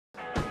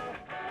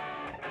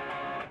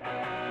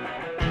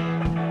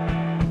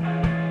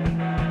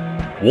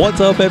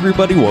What's up,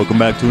 everybody? Welcome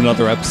back to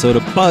another episode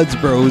of Buds,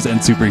 Bros, and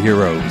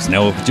Superheroes.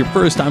 Now, if it's your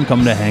first time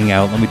coming to hang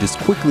out, let me just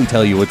quickly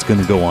tell you what's going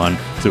to go on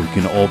so we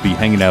can all be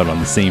hanging out on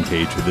the same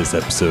page for this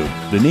episode.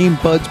 The name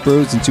Buds,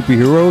 Bros, and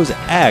Superheroes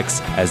acts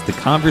as the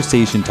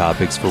conversation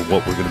topics for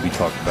what we're going to be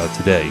talking about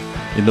today.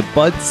 In the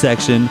Buds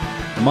section,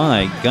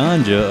 my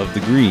ganja of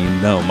the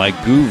green, no, my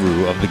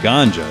guru of the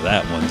ganja,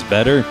 that one's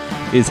better,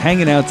 is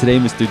hanging out today.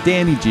 Mr.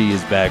 Danny G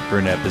is back for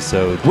an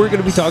episode. We're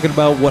going to be talking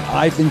about what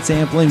I've been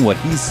sampling, what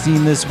he's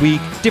seen this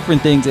week,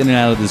 different things in and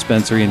out of the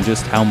dispensary, and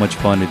just how much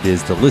fun it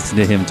is to listen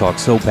to him talk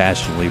so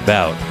passionately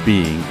about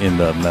being in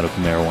the medical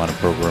marijuana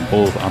program,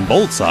 on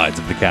both sides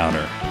of the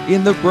counter.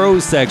 In the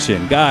bros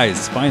section,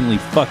 guys, finally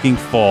fucking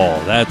fall.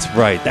 That's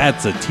right,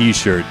 that's a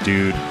t-shirt,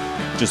 dude.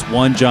 Just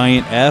one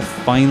giant F,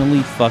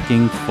 finally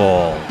fucking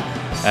fall.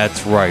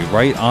 That's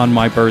right on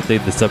my birthday,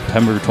 the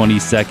September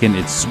 22nd,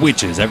 it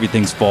switches.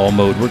 Everything's fall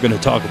mode. We're going to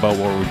talk about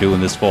what we're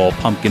doing this fall.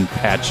 Pumpkin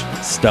patch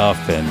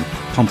stuff and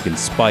pumpkin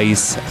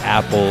spice,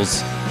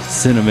 apples,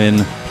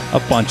 cinnamon,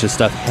 a bunch of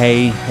stuff.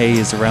 Hay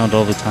is around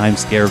all the time.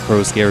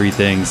 Scarecrow, scary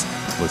things.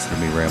 Listen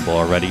to me ramble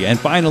already. And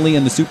finally,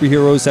 in the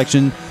superhero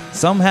section,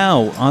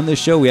 somehow on this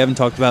show we haven't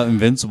talked about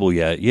Invincible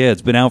yet. Yeah,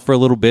 it's been out for a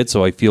little bit,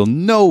 so I feel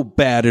no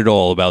bad at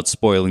all about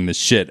spoiling the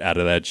shit out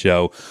of that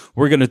show.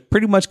 We're going to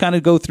pretty much kind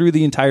of go through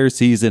the entire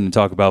season and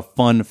talk about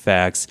fun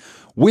facts.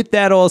 With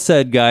that all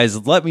said,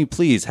 guys, let me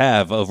please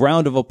have a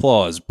round of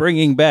applause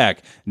bringing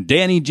back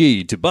Danny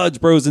G to Buds,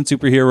 Bros, and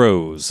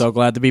Superheroes. So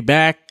glad to be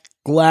back.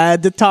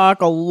 Glad to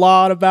talk a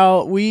lot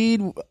about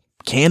weed.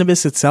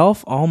 Cannabis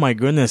itself, oh my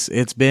goodness,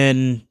 it's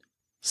been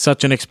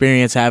such an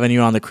experience having you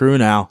on the crew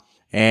now.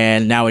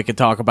 And now we can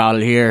talk about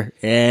it here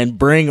and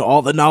bring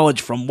all the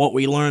knowledge from what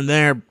we learned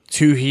there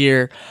to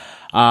here.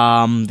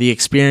 The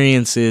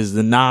experiences,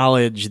 the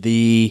knowledge,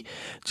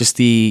 just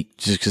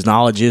because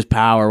knowledge is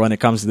power when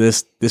it comes to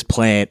this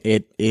plant.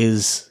 It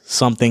is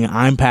something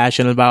I'm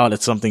passionate about.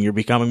 It's something you're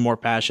becoming more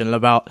passionate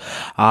about.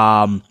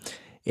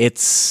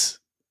 It's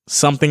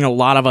something a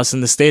lot of us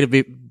in the state of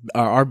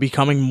are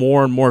becoming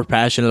more and more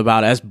passionate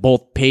about as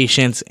both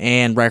patients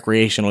and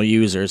recreational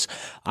users.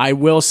 I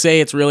will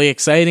say it's really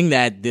exciting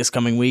that this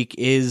coming week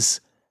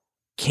is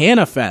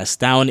CannaFest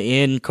down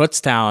in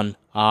Kutztown,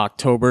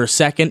 October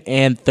 2nd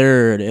and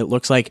 3rd. It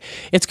looks like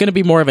it's going to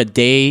be more of a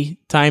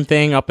daytime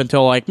thing up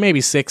until like maybe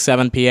 6,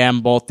 7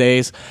 p.m. both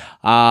days.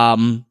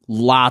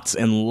 Lots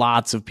and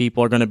lots of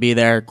people are going to be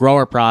there.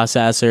 Grower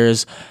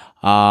processors.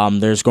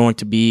 There's going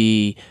to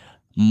be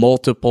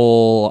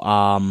multiple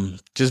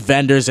just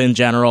vendors in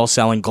general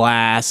selling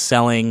glass,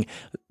 selling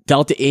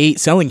Delta 8,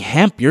 selling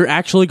hemp. You're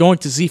actually going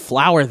to see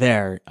flower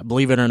there,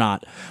 believe it or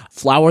not.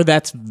 Flower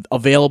that's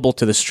available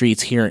to the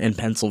streets here in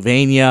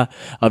Pennsylvania,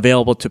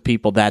 available to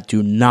people that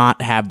do not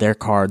have their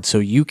card. So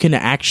you can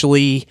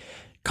actually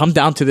come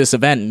down to this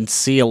event and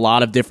see a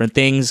lot of different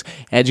things,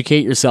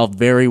 educate yourself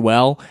very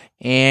well,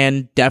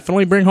 and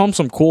definitely bring home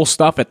some cool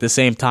stuff at the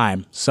same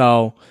time.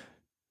 So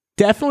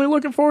definitely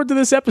looking forward to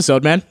this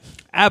episode, man.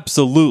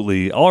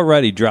 Absolutely.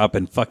 Already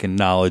dropping fucking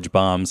knowledge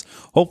bombs.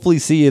 Hopefully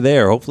see you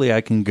there. Hopefully I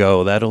can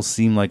go. That'll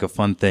seem like a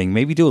fun thing.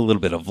 Maybe do a little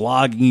bit of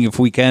vlogging if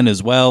we can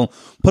as well.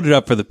 Put it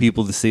up for the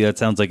people to see. That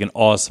sounds like an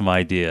awesome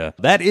idea.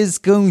 That is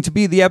going to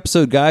be the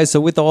episode, guys.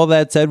 So with all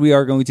that said, we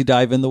are going to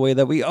dive in the way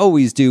that we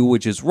always do,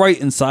 which is right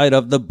inside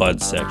of the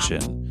Bud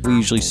section. We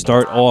usually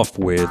start off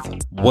with,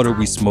 what are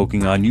we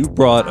smoking on? You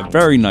brought a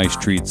very nice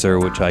treat, sir,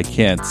 which I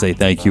can't say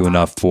thank you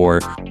enough for.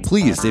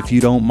 Please, if you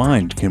don't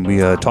mind, can we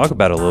talk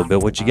about a little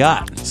bit what you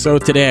got? So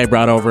today I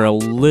brought over a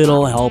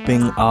little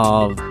helping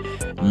of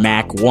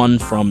Mac 1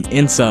 from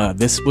INSA.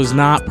 This was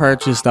not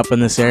purchased up in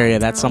this area.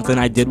 That's something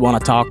I did want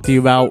to talk to you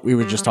about. We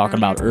were just talking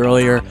about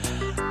earlier.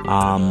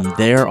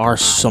 There are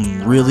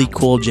some really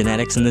cool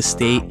genetics in this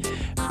state,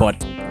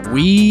 but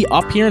we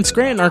up here in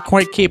Scranton are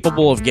quite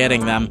capable of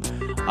getting them.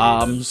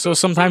 So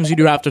sometimes you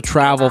do have to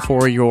travel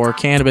for your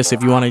cannabis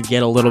if you want to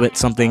get a little bit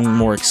something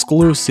more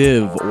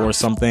exclusive or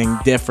something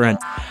different.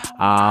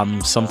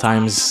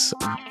 Sometimes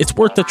it's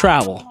worth the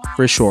travel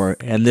for sure.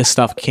 And this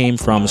stuff came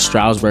from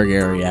Stroudsburg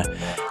area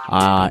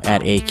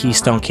at a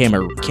Keystone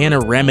Canna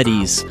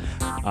Remedies.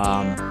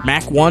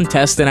 Mac 1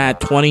 testing at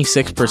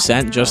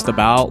 26% just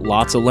about.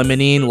 Lots of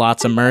limonene,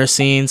 lots of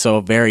myrcene, so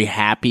a very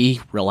happy,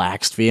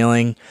 relaxed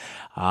feeling.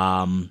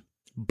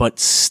 But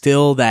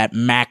still that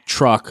Mac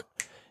truck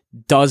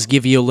does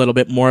give you a little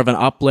bit more of an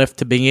uplift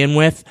to begin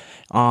with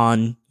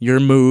on your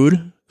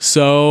mood.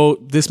 So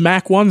this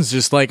Mac 1's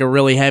just like a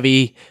really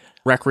heavy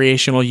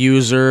recreational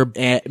user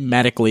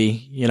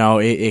medically, you know,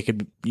 you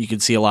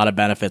could see a lot of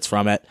benefits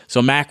from it.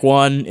 So Mac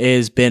 1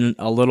 has been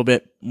a little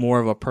bit more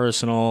of a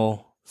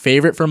personal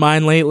favorite for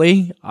mine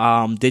lately.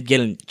 Did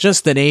get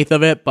just an eighth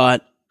of it,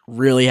 but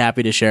really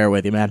happy to share it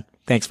with you, man.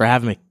 Thanks for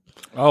having me.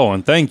 Oh,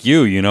 and thank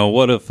you. You know,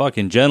 what a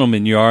fucking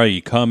gentleman you are.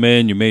 You come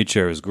in, you made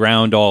sure it was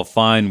ground all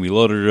fine. We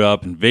loaded it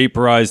up and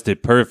vaporized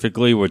it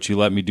perfectly, which you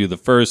let me do the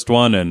first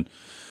one. And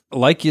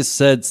like you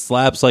said,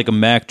 slaps like a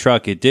Mack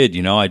truck. It did.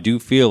 You know, I do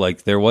feel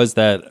like there was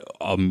that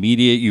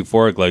immediate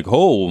euphoric, like,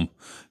 oh,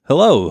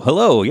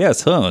 hello,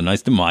 yes,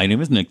 nice to, my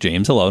name is Nick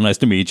James, hello, nice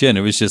to meet you, and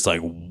it was just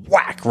like,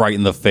 whack, right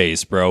in the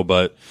face, bro,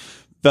 but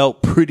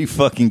felt pretty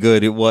fucking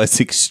good. It was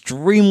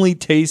extremely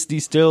tasty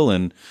still,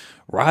 and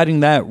riding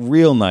that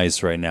real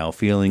nice right now,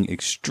 feeling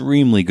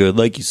extremely good.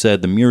 Like you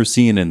said, the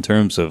Murcielago in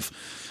terms of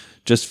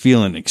just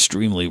feeling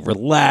extremely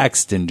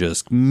relaxed and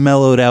just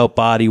mellowed out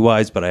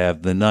body-wise, but I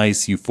have the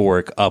nice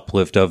euphoric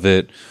uplift of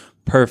it.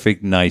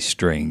 Perfect, nice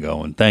strain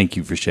going. Thank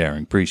you for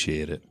sharing.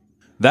 Appreciate it.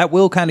 That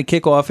will kind of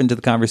kick off into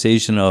the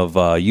conversation of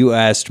you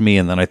asked me,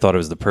 and then I thought it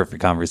was the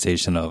perfect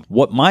conversation of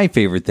what my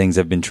favorite things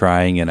I've been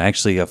trying, and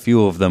actually a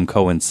few of them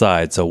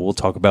coincide. So we'll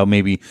talk about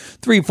maybe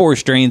 3-4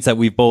 strains that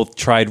we've both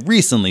tried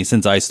recently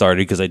since I started,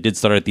 because I did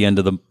start at the end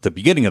of the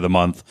beginning of the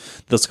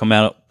month. This come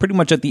out pretty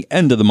much at the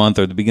end of the month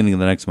or the beginning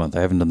of the next month.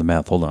 I haven't done the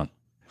math. Hold on.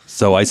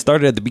 So I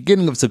started at the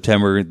beginning of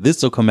September.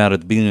 This will come out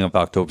at the beginning of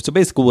October. So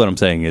basically what I'm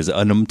saying is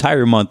an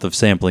entire month of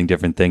sampling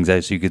different things,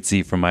 as you could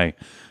see from a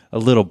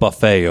little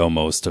buffet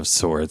almost of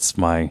sorts,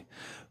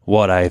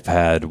 what I've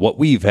had, what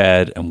we've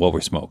had, and what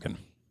we're smoking.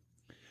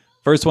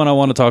 First one I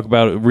want to talk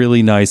about,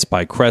 really nice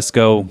by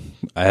Cresco.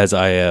 As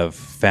I have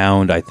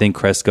found, I think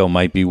Cresco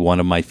might be one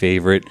of my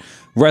favorite.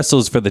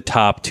 Wrestles for the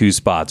top 2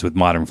 spots with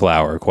Modern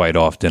Flower quite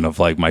often of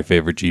like my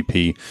favorite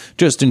GP,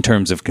 just in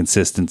terms of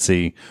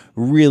consistency.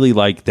 Really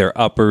like their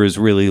uppers,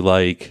 really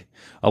like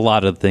a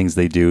lot of the things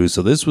they do.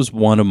 So this was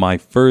one of my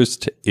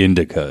first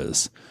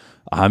indicas.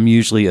 I'm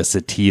usually a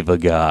sativa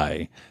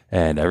guy,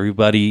 and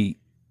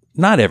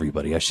not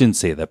everybody, I shouldn't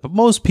say that, but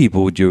most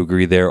people, would you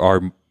agree, there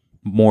are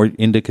more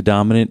indica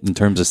dominant in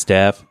terms of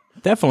staff?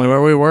 Definitely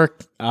where we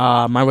work.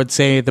 I would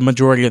say the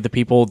majority of the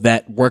people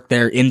that work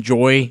there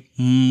enjoy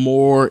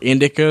more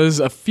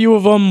indicas. A few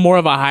of them more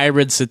of a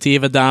hybrid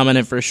sativa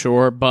dominant for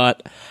sure,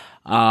 but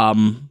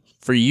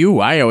for you,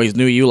 I always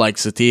knew you like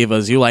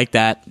sativas. You like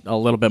that a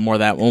little bit more,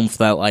 that oomph,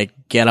 that like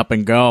get up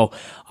and go.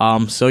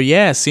 So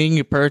yeah, seeing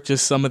you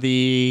purchase some of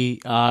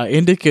the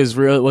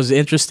indicas was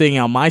interesting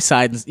on my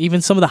side.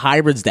 Even some of the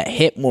hybrids that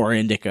hit more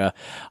indica.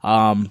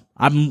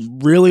 I'm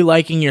really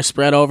liking your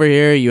spread over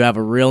here. You have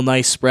a real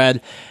nice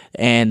spread,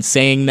 and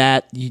saying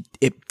that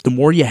the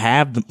more you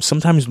have,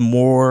 sometimes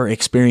more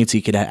experience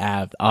you could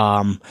have.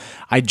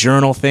 I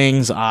journal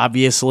things,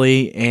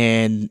 obviously,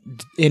 and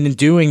in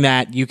doing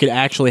that, you could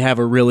actually have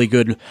a really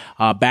good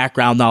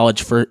background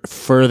knowledge for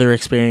further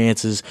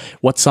experiences,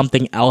 what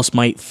something else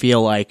might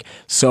feel like.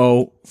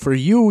 So for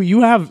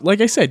you have,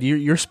 like I said,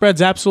 your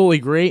spread's absolutely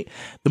great.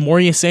 The more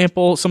you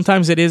sample,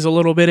 sometimes it is a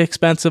little bit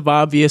expensive,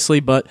 obviously,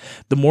 but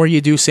the more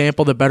you do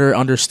sample, the better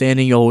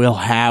understanding you'll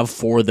have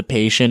for the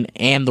patient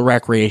and the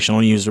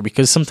recreational user,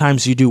 because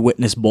sometimes you do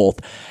witness both,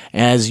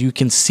 as you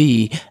can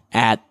see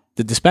at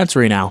the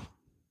dispensary now.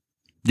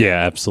 Yeah,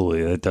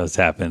 absolutely. That does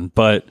happen.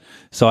 But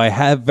so I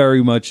have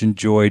very much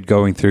enjoyed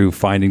going through,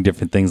 finding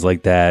different things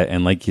like that.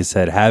 And like you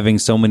said, having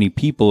so many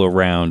people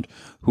around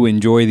who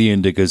enjoy the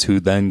indicas,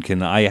 who then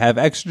I have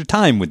extra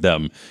time with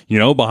them. You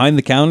know, behind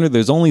the counter,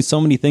 there's only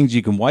so many things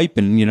you can wipe.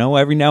 And, you know,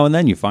 every now and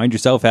then you find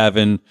yourself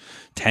having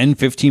 10,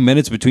 15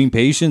 minutes between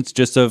patients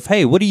just of,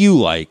 hey, what do you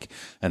like?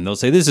 And they'll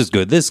say, this is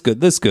good, this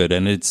good, this good.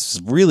 And it's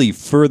really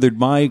furthered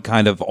my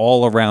kind of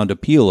all around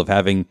appeal of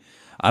having,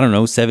 I don't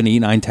know, 7, 8,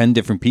 9, 10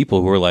 different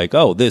people who are like,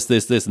 oh, this,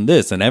 and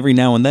this. And every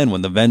now and then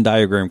when the Venn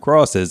diagram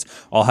crosses,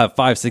 I'll have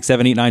 5, 6,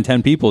 7, 8, 9,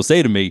 10 people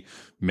say to me,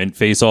 Mint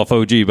Face Off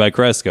OG by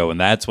Cresco. And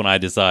that's when I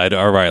decide,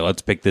 all right,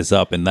 let's pick this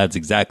up. And that's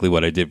exactly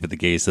what I did for the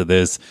case of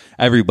this.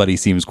 Everybody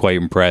seems quite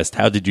impressed.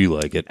 How did you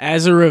like it?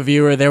 As a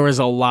reviewer, there was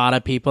a lot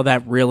of people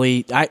that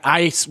really,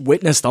 I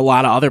witnessed a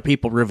lot of other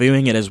people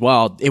reviewing it as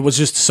well. It was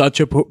just such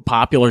a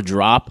popular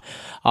drop,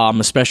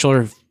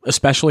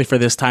 especially for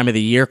this time of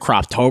the year.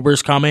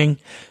 Croptober's coming.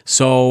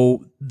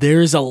 So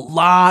there's a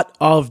lot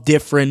of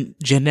different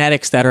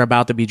genetics that are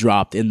about to be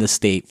dropped in the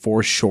state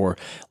for sure.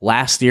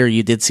 Last year,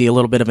 you did see a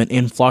little bit of an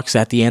influx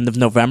at the end of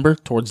November,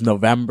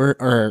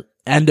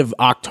 end of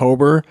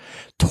October,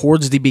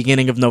 towards the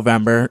beginning of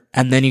November,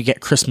 and then you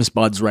get Christmas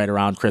buds right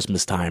around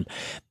Christmas time.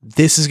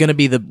 This is going to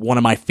be one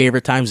of my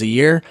favorite times of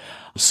year.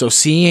 So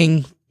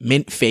seeing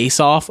Mint Face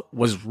Off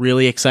was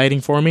really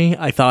exciting for me.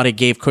 I thought it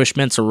gave Kush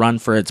Mints a run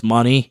for its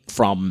money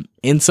from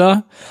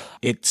INSA.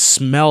 It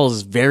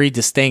smells very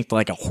distinct,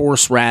 like a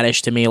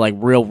horseradish to me, like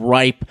real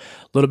ripe, a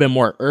little bit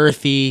more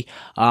earthy,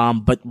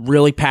 but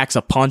really packs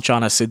a punch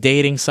on a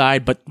sedating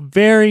side, but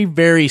very,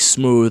 very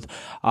smooth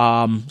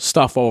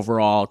stuff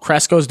overall.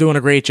 Cresco's doing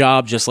a great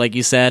job, just like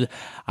you said.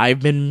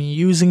 I've been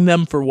using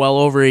them for well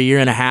over 1.5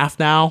 years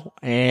now,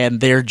 and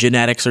their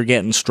genetics are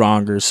getting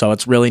stronger, so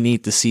it's really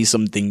neat to see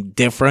something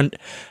different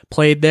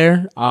played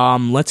there.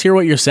 Let's hear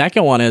what your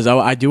second one is.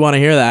 I do want to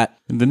hear that.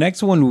 The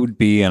next one would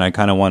be, and I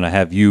kind of want to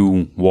have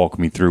you walk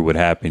me through what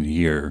happened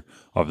here,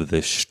 of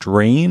the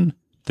strain,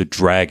 the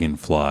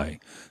Dragonfly.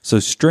 So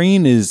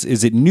strain, is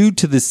it new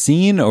to the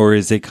scene, or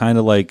is it kind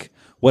of like,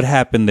 what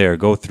happened there?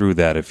 Go through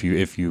that if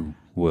you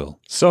will.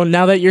 So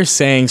now that you're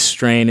saying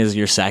strain is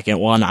your second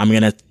one, I'm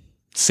going to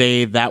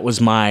say that was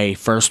my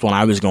first one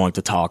I was going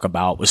to talk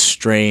about, was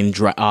strain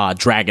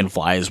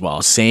Dragonfly as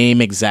well.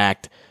 Same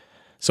exact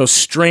So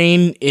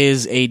Strain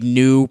is a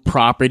new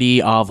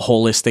property of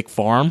Holistic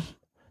Farm.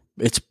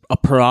 It's a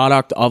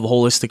product of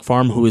Holistic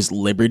Farm, who is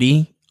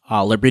Liberty.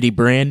 Liberty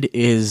brand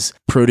is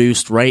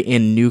produced right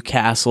in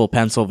Newcastle,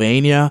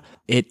 Pennsylvania.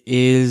 They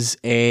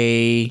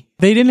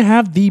didn't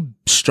have the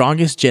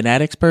strongest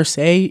genetics per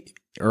se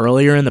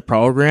earlier in the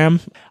program.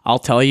 I'll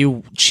tell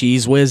you,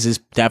 Cheese Whiz is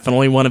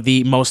definitely one of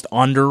the most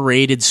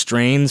underrated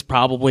strains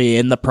probably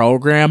in the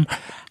program.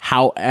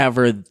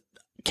 However,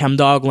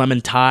 Chemdog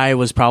Lemon Thai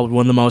was probably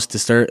one of the most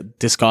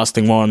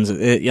disgusting ones.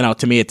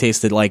 To me, it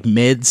tasted like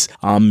mids.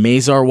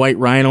 Mazar White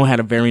Rhino had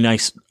a very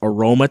nice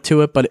aroma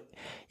to it, but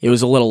it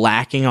was a little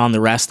lacking on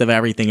the rest of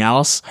everything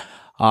else.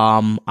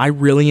 I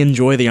really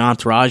enjoy the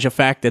entourage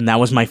effect, and that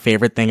was my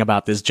favorite thing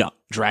about this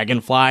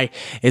Dragonfly,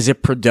 is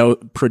it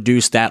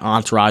produced that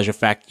entourage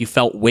effect. You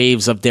felt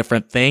waves of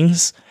different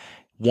things,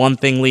 one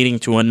thing leading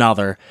to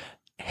another.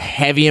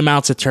 Heavy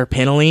amounts of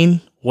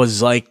terpinolene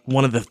was like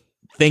one of the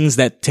things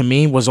that to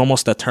me was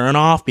almost a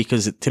turnoff,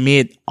 because to me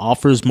it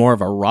offers more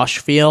of a rush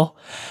feel,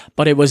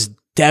 but it was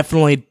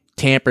definitely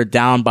tampered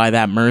down by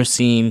that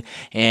myrcene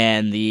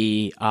and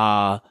the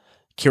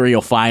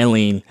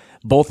caryophyllene.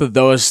 Both of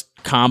those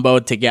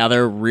comboed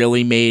together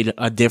really made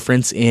a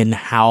difference in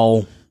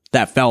how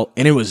that felt,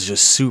 and it was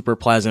just super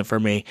pleasant for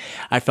me.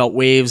 I felt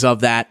waves of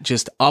that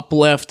just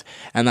uplift,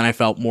 and then I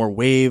felt more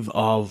wave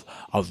of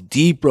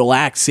deep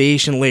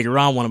relaxation later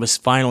on when I was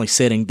finally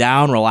sitting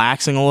down,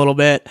 relaxing a little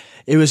bit.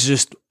 It was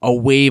just a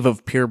wave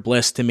of pure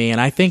bliss to me, and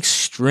I think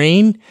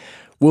Strain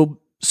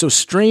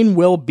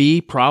will be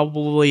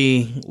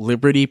probably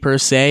Liberty per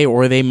se,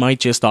 or they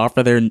might just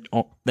offer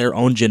their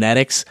own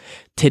genetics.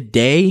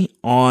 Today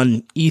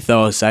on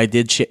Ethos, I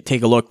did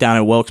take a look down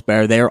at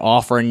Wilkes-Barre. They're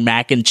offering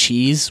Mac and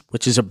Cheese,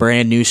 which is a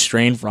brand new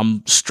strain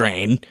from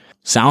Strain.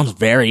 Sounds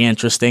very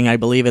interesting. I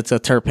believe it's a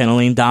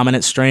terpinolene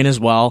dominant strain as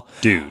well.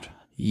 Dude.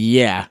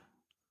 Yeah.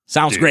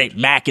 Sounds great.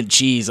 Mac and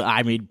Cheese.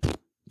 I mean,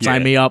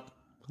 sign me up.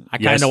 I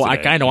kind of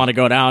want to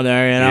go down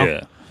there,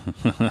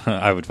 Yeah.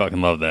 I would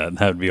fucking love that.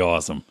 That would be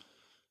awesome.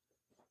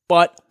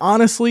 But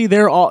honestly,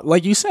 they're all,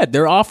 like you said,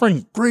 they're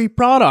offering great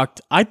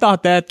product. I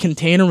thought that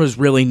container was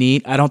really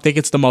neat. I don't think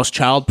it's the most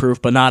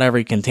childproof, but not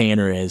every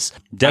container is.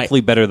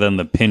 Definitely better than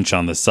the pinch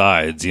on the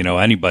sides.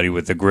 Anybody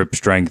with the grip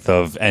strength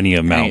of any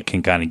amount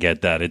can kind of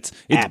get that. It's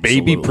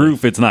baby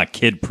proof. It's not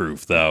kid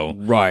proof though.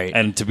 Right.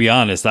 And to be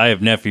honest, I have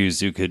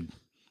nephews who could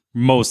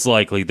most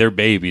likely, they're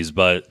babies,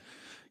 but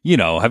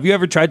have you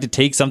ever tried to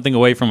take something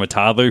away from a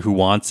toddler who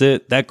wants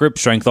it? That grip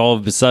strength all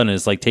of a sudden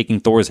is like taking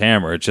Thor's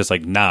hammer. It's just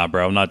like, nah,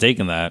 bro, I'm not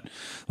taking that.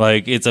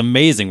 Like, it's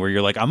amazing where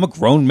you're like, I'm a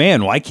grown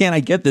man. Why can't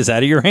I get this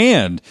out of your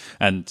hand?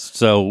 And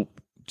so,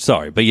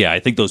 sorry. But yeah, I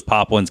think those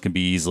pop ones can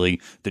be easily.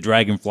 The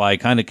Dragonfly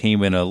kind of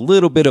came in a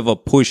little bit of a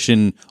push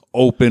and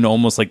open,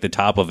 almost like the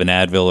top of an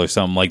Advil or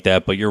something like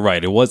that. But you're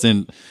right. It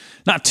wasn't,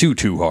 not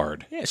too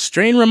hard. Yeah,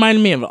 Strain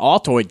reminded me of an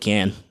Altoid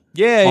can.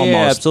 Yeah, almost.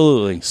 Yeah,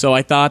 absolutely. So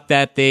I thought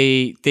that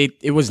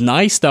it was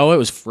nice though. It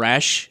was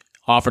fresh,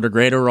 offered a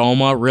great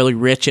aroma, really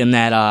rich in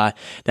that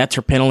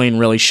terpinolene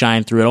really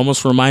shined through. It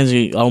almost reminds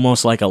me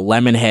almost like a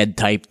lemon head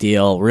type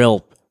deal,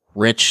 real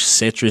rich,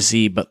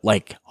 citrusy, but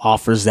like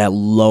offers that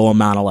low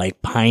amount of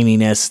like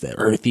pininess, the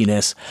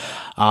earthiness.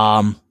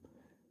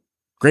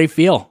 Great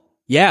feel.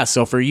 Yeah,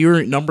 so for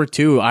your number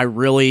 2, I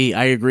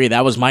agree.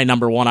 That was my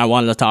number 1 I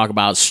wanted to talk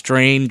about.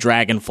 Strain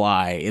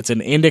Dragonfly. It's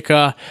an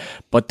indica,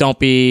 but don't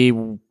be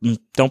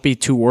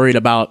too worried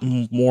about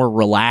more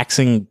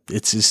relaxing.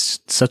 It's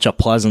just such a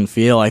pleasant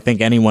feel. I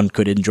think anyone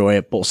could enjoy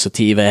it, both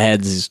sativa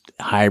heads,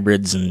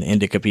 hybrids, and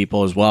indica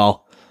people as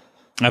well.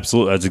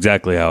 Absolutely. That's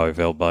exactly how I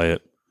felt by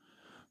it.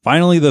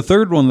 Finally, the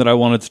third one that I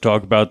wanted to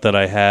talk about that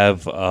I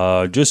have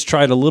just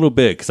tried a little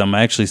bit because I'm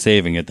actually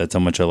saving it. That's how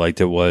much I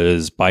liked it,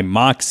 was by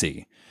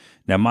Moxie.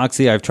 Now,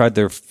 Moxie, I've tried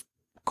their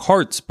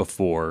carts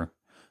before,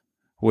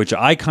 which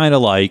I kind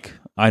of like.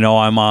 I know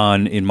I'm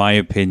on, in my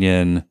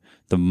opinion,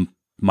 the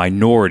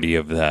minority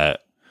of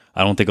that.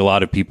 I don't think a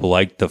lot of people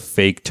like the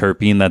fake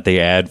terpene that they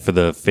add for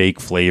the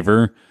fake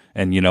flavor.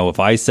 And, if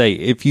I say,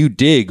 if you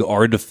dig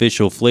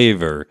artificial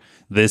flavor,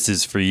 this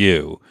is for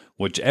you,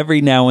 which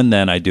every now and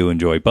then I do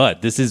enjoy.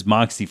 But this is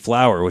Moxie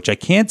Flower, which I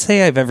can't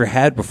say I've ever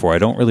had before. I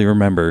don't really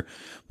remember,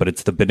 but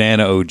it's the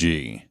Banana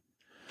OG.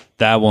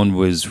 That one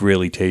was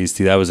really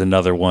tasty. That was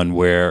another one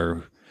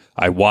where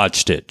I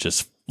watched it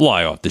just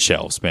fly off the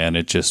shelves, man.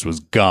 It just was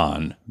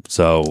gone.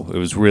 So it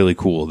was really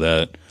cool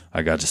that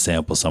I got to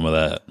sample some of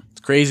that.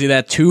 It's crazy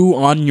that 2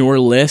 on your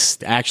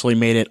list actually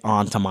made it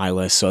onto my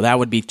list. So that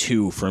would be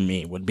 2 for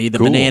me, would be the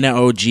Banana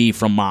OG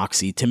from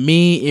Moxie. To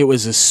me, it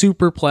was a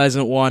super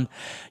pleasant one.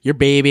 You're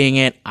babying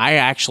it. I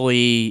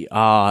actually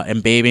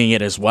am babying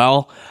it as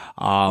well.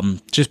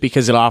 Just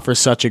because it offers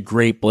such a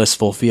great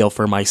blissful feel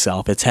for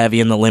myself. It's heavy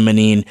in the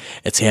limonene,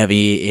 it's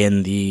heavy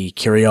in the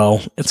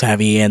curio, it's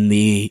heavy in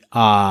the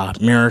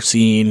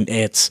myrcene.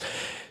 It's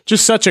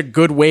just such a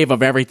good wave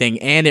of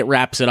everything, and it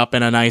wraps it up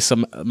in a nice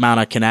amount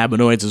of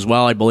cannabinoids as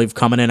well. I believe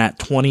coming in at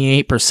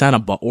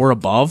 28% or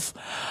above.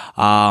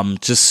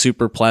 Just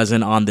super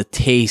pleasant on the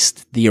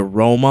taste. The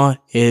aroma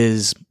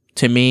is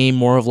to me,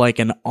 more of like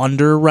an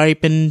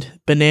underripened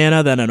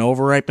banana than an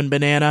overripened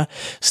banana.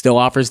 Still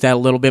offers that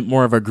little bit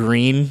more of a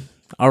green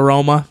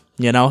aroma,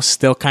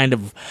 still kind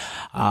of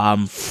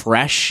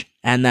fresh.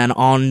 And then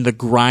on the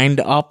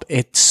grind up,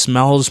 it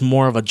smells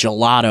more of a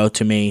gelato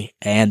to me.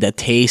 And the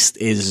taste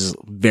is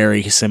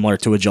very similar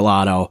to a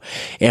gelato,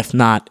 if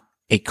not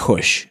a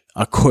Kush.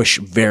 A Kush,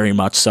 very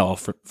much so,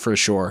 for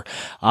sure.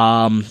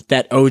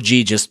 That OG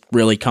just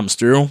really comes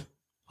through.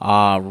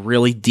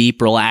 Really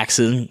deep,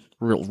 relaxing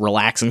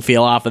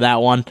feel off of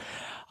that one.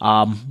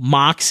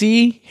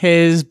 Moxie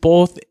has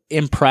both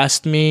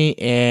impressed me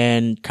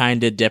and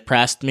kind of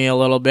depressed me a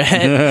little bit.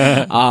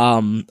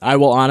 I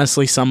will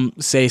honestly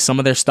say some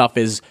of their stuff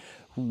is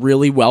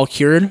really well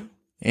cured,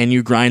 and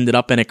you grind it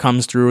up and it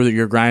comes through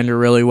your grinder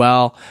really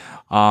well,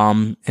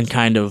 and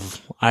kind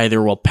of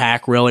either will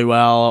pack really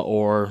well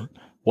or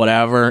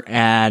whatever.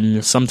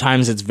 And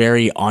sometimes it's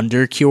very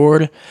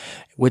undercured,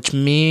 which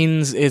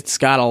means it's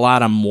got a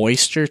lot of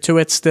moisture to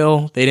it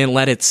still. They didn't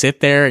let it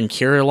sit there and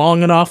cure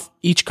long enough.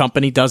 Each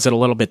company does it a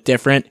little bit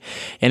different,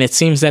 and it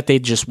seems that they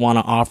just want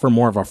to offer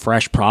more of a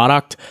fresh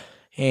product.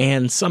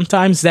 And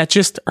sometimes that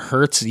just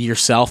hurts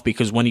yourself,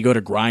 because when you go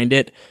to grind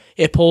it,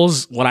 it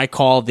pulls what I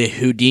call the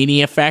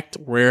Houdini effect,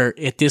 where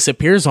it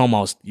disappears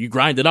almost. You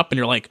grind it up and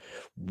you're like,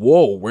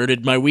 whoa, where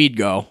did my weed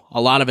go?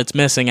 A lot of it's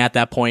missing at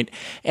that point.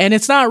 And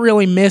it's not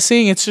really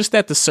missing. It's just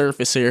that the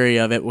surface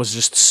area of it was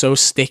just so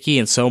sticky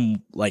and so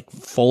like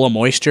full of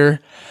moisture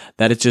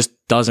that it just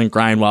doesn't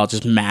grind well. It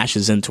just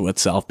mashes into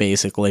itself,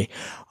 basically.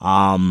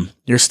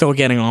 You're still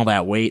getting all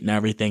that weight and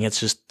everything. It's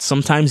just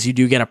sometimes you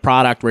do get a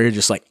product where you're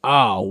just like,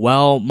 oh,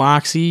 well,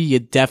 Moxie, you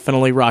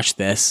definitely rushed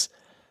this.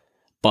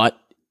 But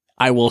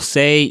I will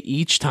say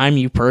each time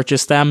you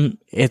purchase them,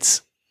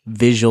 it's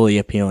visually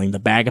appealing. The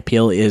bag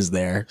appeal is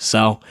there.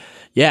 So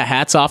yeah,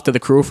 hats off to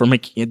the crew from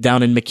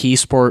down in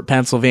McKeesport,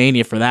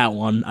 Pennsylvania for that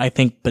one. I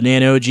think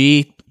Banana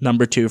OG,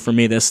 number 2 for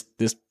me this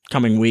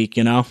coming week,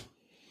 And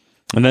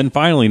then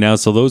finally now,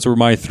 so those were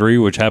my 3,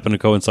 which happen to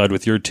coincide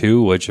with your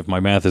 2, which, if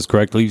my math is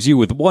correct, leaves you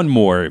with one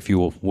more, if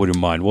you wouldn't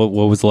mind. What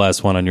was the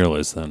last one on your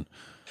list then?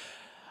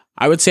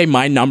 I would say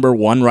my number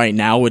 1 right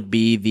now would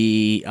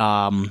be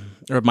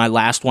or my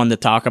last one to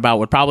talk about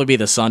would probably be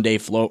the Sunday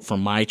Float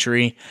from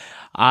Maitri.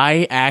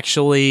 I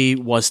actually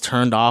was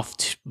turned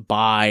off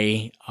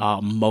by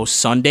most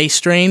Sunday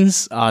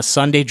strains.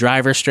 Sunday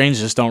driver strains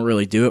just don't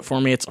really do it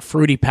for me. It's a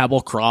Fruity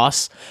Pebble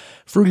cross.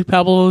 Fruity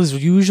Pebbles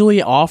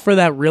usually offer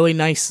that really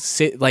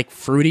nice, like,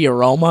 fruity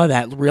aroma,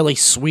 that really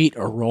sweet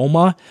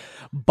aroma.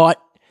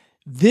 But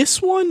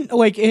this one,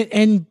 like,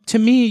 and to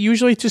me,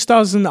 usually it just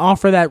doesn't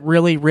offer that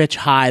really rich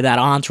high, that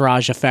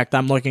entourage effect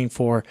I'm looking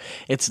for.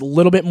 It's a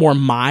little bit more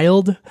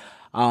mild.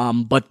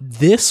 But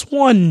this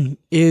one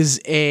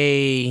is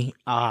a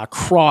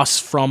cross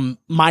from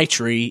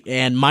Maitri,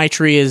 and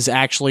Maitri is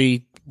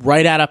actually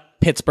right out of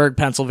Pittsburgh,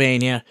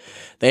 Pennsylvania.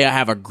 They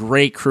have a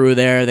great crew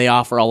there. They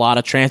offer a lot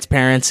of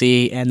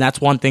transparency, and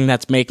that's one thing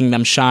that's making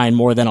them shine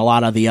more than a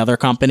lot of the other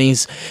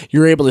companies.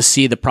 You're able to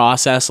see the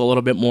process a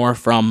little bit more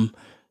from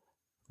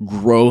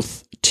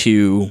growth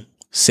to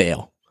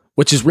sale,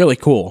 which is really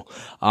cool.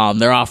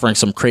 They're offering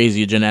some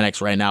crazy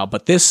genetics right now.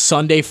 But this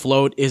Sunday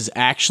Float is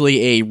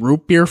actually a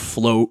root beer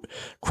float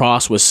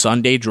crossed with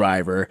Sunday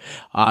Driver.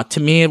 To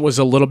me, it was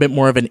a little bit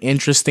more of an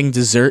interesting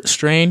dessert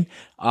strain.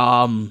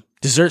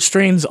 Dessert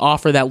strains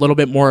offer that little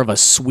bit more of a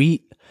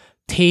sweet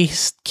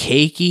taste,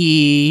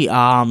 cakey,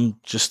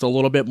 just a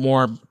little bit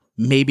more,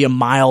 maybe a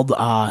mild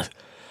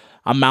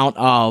amount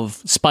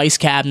of spice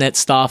cabinet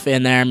stuff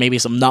in there, maybe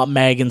some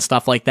nutmeg and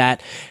stuff like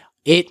that.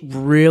 It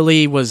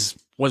really was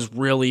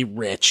really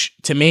rich.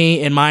 To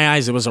me, in my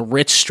eyes, it was a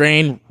rich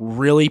strain,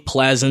 really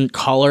pleasant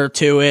color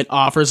to it,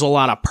 offers a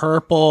lot of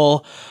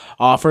purple,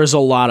 offers a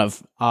lot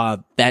of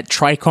that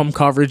trichome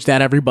coverage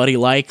that everybody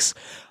likes,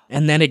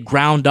 and then it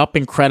ground up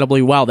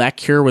incredibly well. That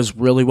cure was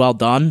really well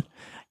done,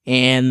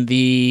 and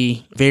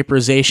the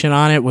vaporization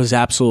on it was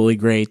absolutely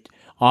great.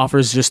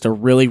 Offers just a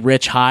really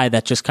rich high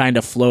that just kind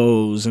of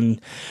flows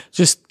and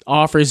just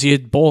offers you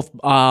both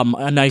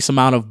a nice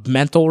amount of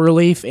mental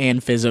relief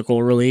and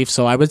physical relief.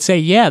 So I would say,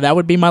 yeah, that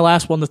would be my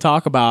last one to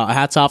talk about.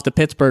 Hats off to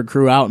Pittsburgh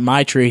crew out in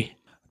Maitri.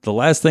 The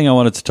last thing I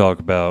wanted to talk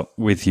about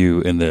with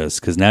you in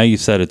this, because now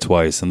you've said it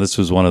twice, and this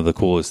was one of the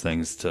coolest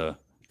things to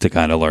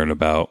kind of learn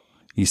about.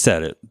 You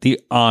said it, the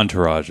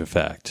entourage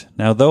effect.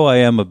 Now, though I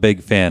am a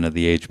big fan of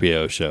the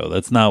HBO show,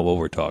 that's not what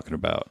we're talking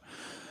about.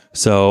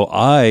 So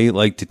I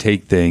like to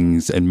take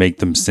things and make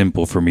them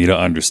simple for me to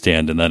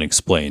understand and then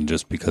explain,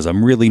 just because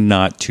I'm really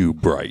not too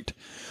bright.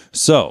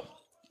 So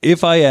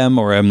if I am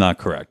or am not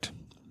correct,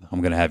 I'm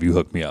going to have you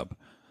hook me up.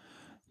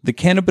 The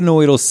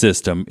cannabinoidal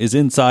system is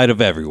inside of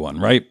everyone,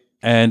 right?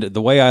 And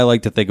the way I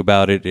like to think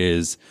about it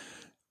is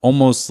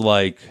almost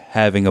like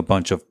having a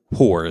bunch of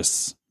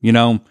pores,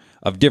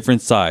 of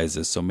different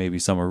sizes. So maybe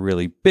some are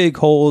really big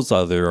holes,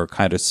 other are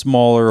kind of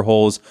smaller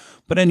holes.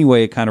 But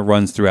anyway, it kind of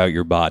runs throughout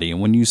your body.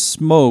 And when you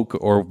smoke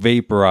or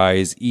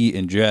vaporize, eat,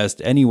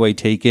 ingest, anyway,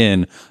 take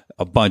in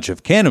a bunch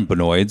of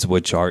cannabinoids,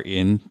 which are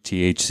in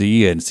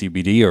THC and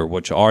CBD, or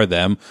which are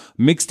them,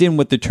 mixed in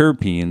with the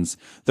terpenes.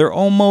 They're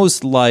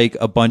almost like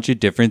a bunch of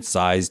different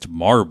sized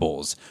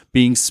marbles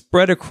being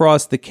spread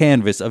across the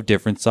canvas of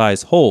different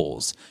size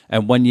holes.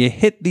 And when you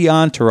hit the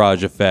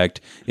entourage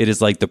effect, it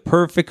is like the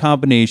perfect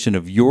combination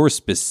of your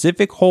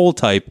specific hole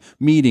type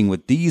meeting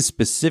with these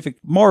specific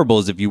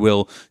marbles, if you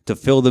will, to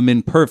fill them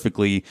in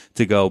perfectly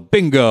to go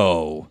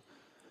bingo.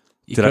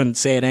 You couldn't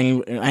say it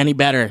any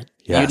better.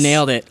 Yes. You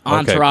nailed it. Okay,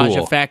 Entourage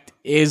cool. effect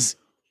is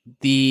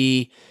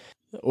the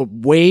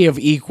way of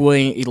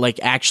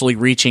actually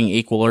reaching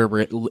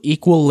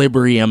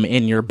equilibrium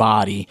in your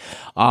body.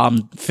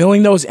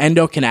 Filling those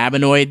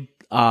endocannabinoid,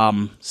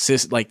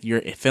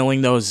 you're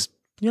filling those,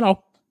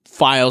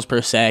 files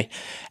per se,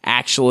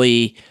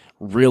 actually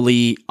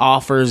really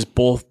offers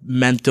both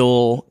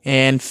mental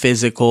and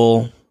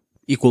physical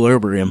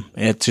equilibrium.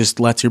 It just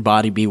lets your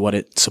body be what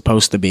it's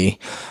supposed to be.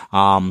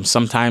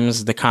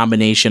 Sometimes the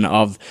combination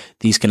of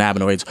these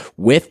cannabinoids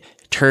with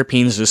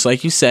terpenes, just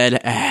like you said,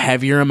 a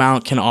heavier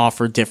amount can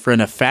offer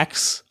different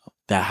effects.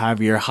 The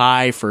heavier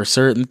high for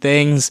certain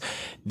things,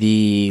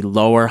 the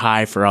lower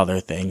high for other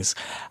things.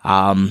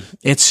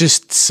 It's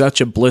just such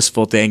a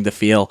blissful thing to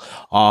feel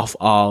off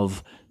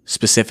of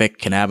specific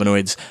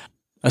cannabinoids,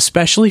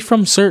 especially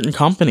from certain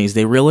companies.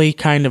 They really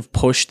kind of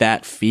push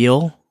that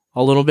feel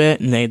a little bit,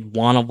 and they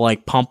want to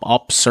pump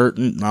up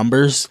certain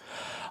numbers.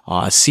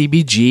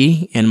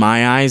 CBG, in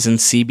my eyes, and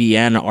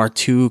CBN are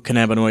two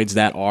cannabinoids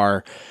that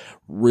are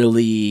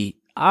really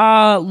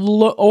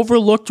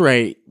overlooked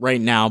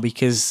right now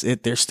because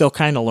they're still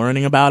kind of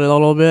learning about it a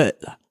little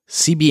bit.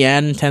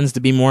 CBN tends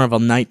to be more of a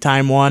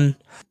nighttime one,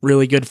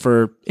 really good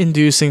for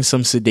inducing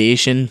some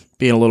sedation,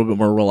 being a little bit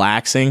more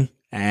relaxing,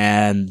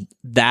 and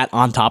that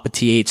on top of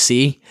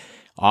THC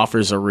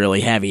offers a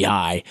really heavy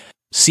high.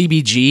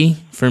 CBG,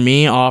 for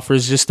me,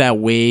 offers just that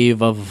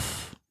wave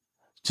of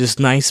just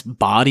nice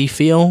body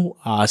feel.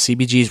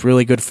 CBG is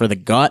really good for the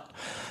gut,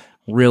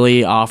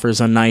 really offers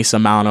a nice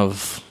amount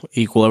of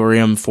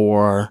equilibrium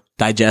for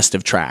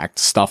digestive tract,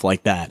 stuff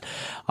like that,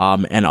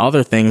 and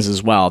other things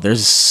as well.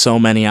 There's so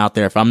many out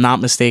there. If I'm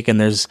not mistaken,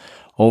 there's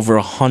over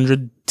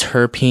 100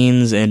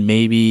 terpenes and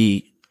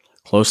maybe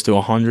close to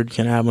 100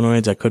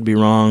 cannabinoids. I could be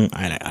wrong.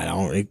 I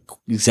don't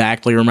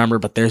exactly remember,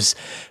 but there's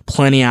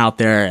plenty out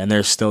there, and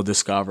they're still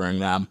discovering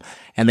them,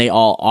 and they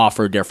all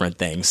offer different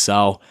things.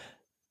 So,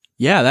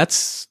 yeah,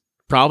 that's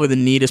probably the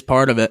neatest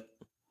part of it.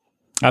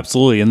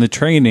 Absolutely. And the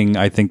training,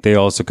 I think they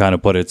also kind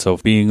of put it so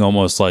being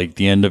almost like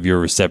the end of your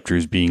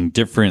receptors being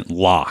different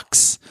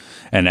locks.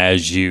 And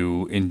as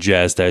you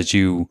ingest, as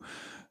you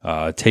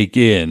take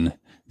in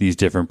these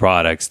different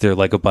products, they're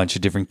like a bunch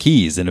of different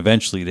keys. And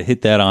eventually, to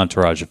hit that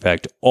entourage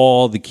effect,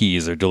 all the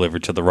keys are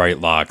delivered to the right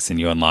locks and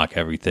you unlock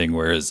everything.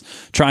 Whereas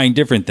trying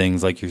different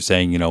things, like you're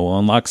saying, will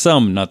unlock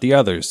some, not the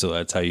others. So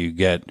that's how you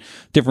get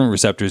different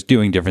receptors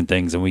doing different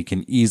things. And we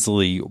can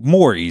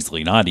more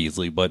easily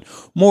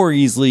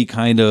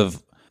kind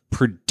of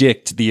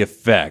predict the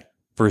effect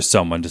for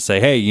someone to say,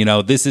 hey,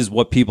 this is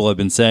what people have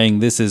been saying.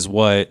 This is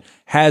what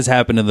has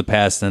happened in the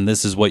past. And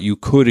this is what you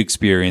could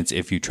experience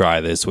if you try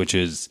this, which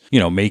is,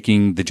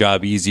 making the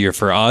job easier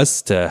for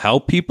us to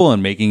help people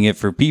and making it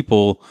for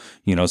people.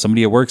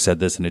 Somebody at work said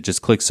this and it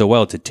just clicks so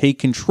well, to take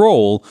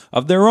control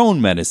of their own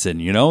medicine.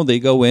 They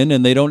go in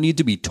and they don't need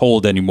to be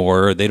told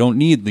anymore. Or they don't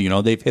need,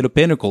 they've hit a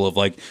pinnacle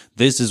of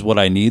this is what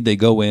I need. They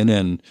go in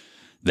and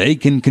they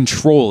can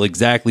control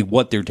exactly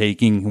what they're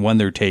taking when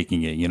they're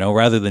taking it,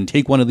 rather than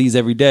take one of these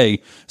every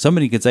day.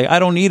 Somebody could say, I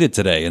don't need it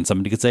today. And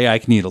somebody could say, I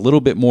can eat a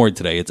little bit more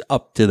today. It's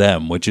up to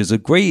them, which is a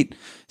great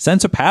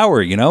sense of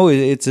power.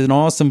 It's an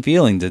awesome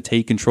feeling to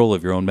take control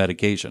of your own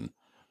medication.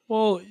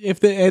 Well,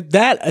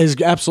 that is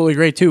absolutely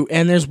great too.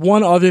 And there's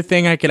one other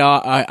thing I could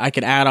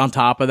add on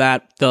top of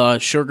that. The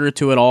sugar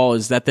to it all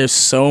is that there's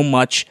so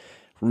much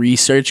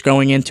research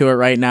going into it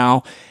right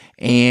now.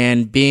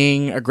 And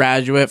being a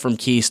graduate from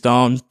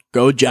Keystone,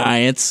 go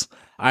Giants,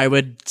 I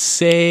would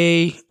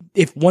say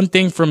if one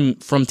thing from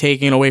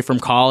taking away from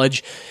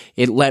college,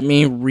 it let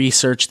me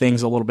research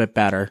things a little bit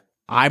better.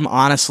 I'm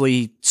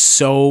honestly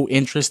so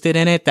interested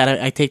in it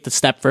that I take the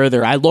step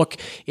further. I look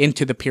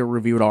into the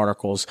peer-reviewed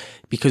articles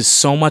because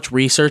so much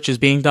research is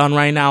being done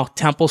right now.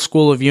 Temple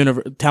School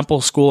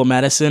of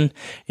Medicine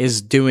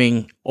is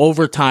doing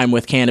overtime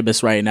with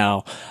cannabis right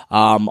now.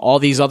 All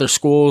these other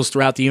schools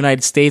throughout the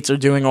United States are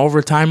doing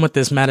overtime with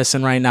this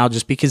medicine right now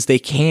just because they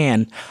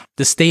can.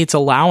 The state's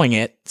allowing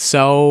it.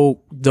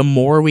 So the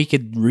more we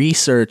could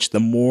research, the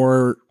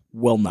more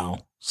we'll know.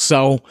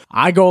 So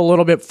I go a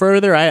little bit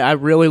further. I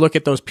really look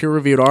at those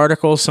peer-reviewed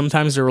articles.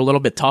 Sometimes they're a little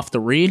bit tough to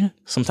read.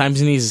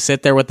 Sometimes you need to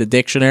sit there with the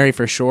dictionary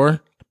for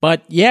sure.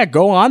 But yeah,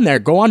 go on there.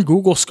 Go on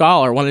Google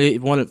Scholar, one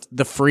of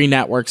the free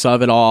networks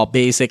of it all,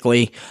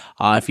 basically.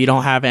 If you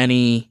don't have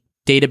any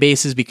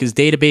databases, because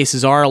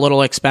databases are a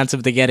little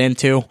expensive to get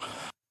into,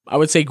 I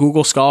would say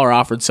Google Scholar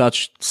offered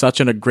such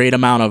a great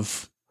amount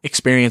of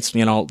experience,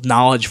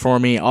 knowledge for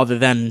me, other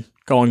than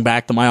going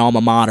back to my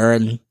alma mater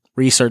and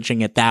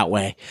researching it that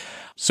way.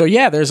 So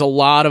yeah, there's a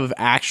lot of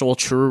actual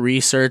true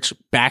research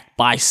backed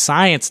by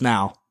science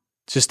now.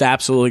 It's just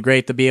absolutely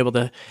great to be able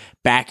to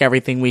back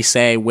everything we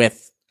say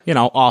with,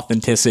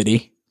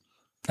 authenticity.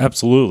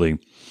 Absolutely.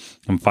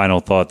 And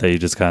final thought that you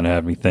just kind of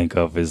had me think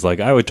of is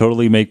like, I would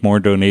totally make more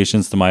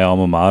donations to my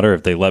alma mater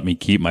if they let me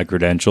keep my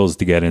credentials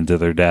to get into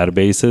their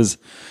databases,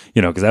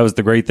 because that was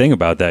the great thing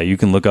about that. You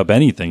can look up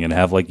anything and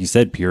have, like you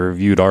said,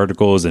 peer-reviewed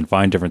articles and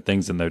find different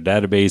things in their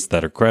database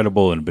that are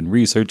credible and have been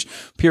researched,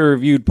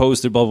 peer-reviewed,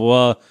 posted, blah,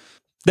 blah, blah.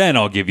 Then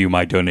I'll give you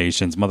my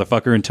donations,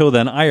 motherfucker. Until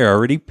then, I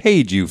already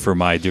paid you for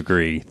my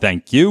degree.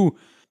 Thank you.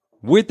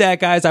 With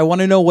that, guys, I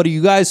want to know, what are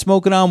you guys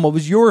smoking on? What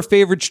was your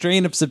favorite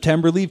strain of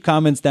September? Leave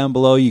comments down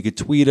below. You could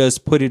tweet us,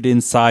 put it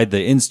inside the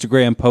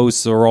Instagram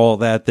posts or all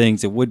that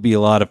things. It would be a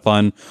lot of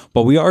fun.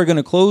 But we are going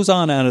to close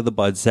on out of the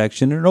bud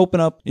section and open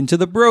up into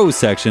the bro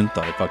section.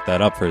 Thought I fucked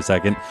that up for a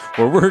second.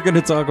 Where we're going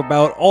to talk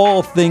about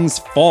all things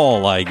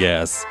fall, I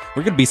guess.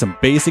 We're going to be some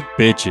basic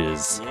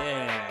bitches. Yeah.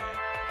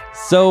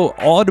 So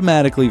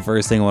automatically,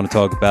 first thing I want to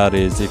talk about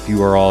is if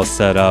you are all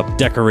set up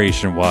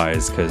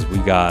decoration-wise, because we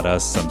got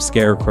us some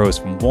scarecrows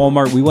from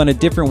Walmart. We went a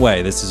different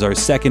way. This is our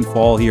second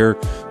fall here.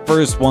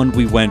 First one,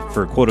 we went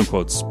for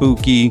quote-unquote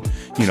spooky,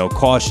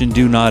 caution,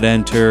 do not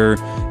enter,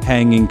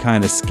 hanging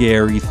kind of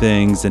scary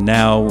things. And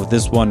now with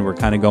this one, we're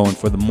kind of going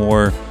for the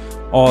more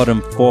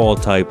autumn fall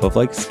type of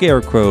like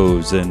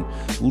scarecrows and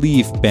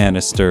leaf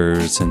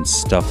banisters and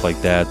stuff like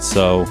that.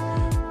 So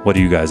what are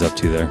you guys up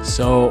to there?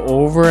 So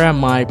over at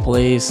my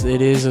place,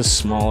 it is a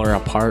smaller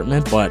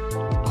apartment, but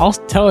I'll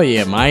tell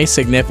you, my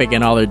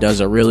significant other does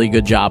a really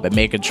good job at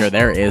making sure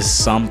there is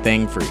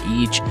something for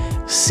each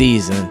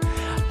season.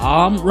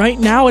 Right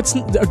now, it's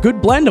a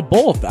good blend of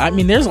both. I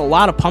mean, there's a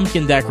lot of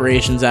pumpkin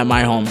decorations at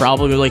my home,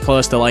 probably really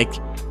close to like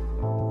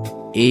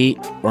 8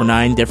 or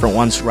 9 different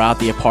ones throughout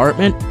the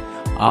apartment.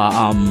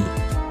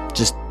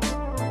 Just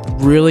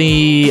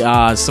really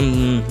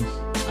some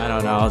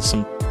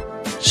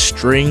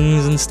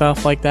strings and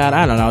stuff like that.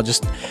 I don't know,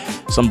 just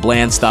some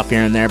bland stuff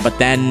here and there. But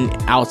then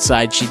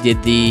outside, she did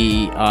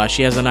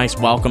she has a nice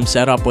welcome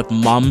setup with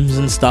mums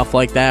and stuff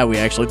like that. We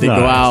actually did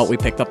go out. We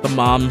picked up the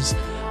mums.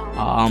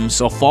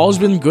 So fall's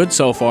been good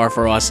so far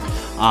for us.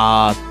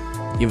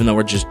 Even though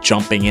we're just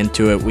jumping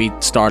into it, we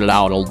started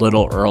out a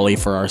little early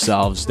for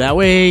ourselves. That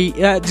way,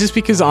 just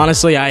because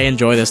honestly, I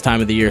enjoy this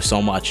time of the year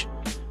so much.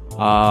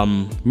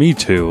 Me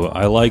too.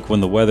 I like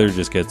when the weather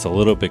just gets a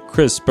little bit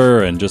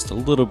crisper and just a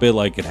little bit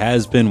like it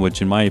has been,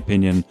 which in my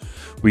opinion,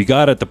 we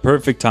got at the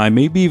perfect time,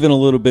 maybe even a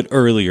little bit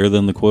earlier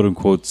than the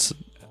quote-unquote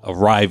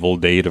arrival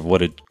date of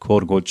what it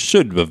quote-unquote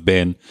should have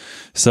been.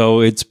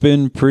 So it's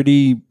been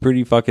pretty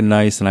fucking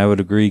nice, and I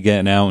would agree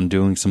getting out and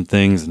doing some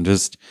things and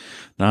just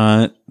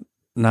not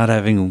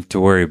having to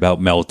worry about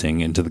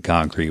melting into the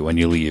concrete when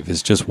you leave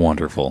is just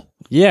wonderful.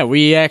 Yeah,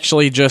 we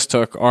actually just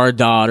took our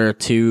daughter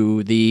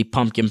to the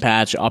pumpkin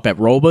patch up at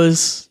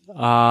Roba's,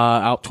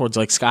 out towards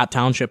like Scott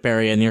Township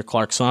area near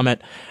Clark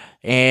Summit.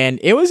 And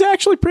it was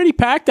actually pretty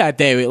packed that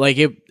day. Like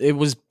it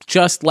was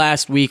just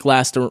last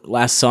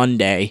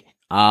Sunday.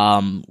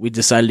 We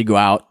decided to go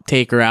out,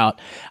 take her out.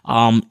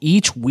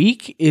 Each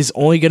week is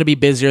only going to be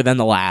busier than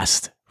the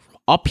last.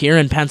 Up here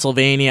in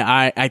Pennsylvania,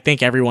 I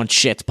think everyone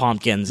shits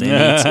pumpkins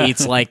and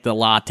eats like the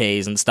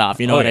lattes and stuff.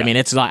 You know what I mean?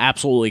 It's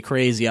absolutely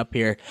crazy up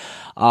here.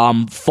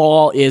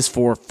 Fall is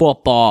for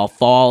football.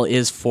 Fall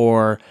is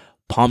for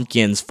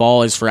pumpkins.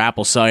 Fall is for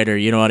apple cider.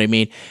 You know what I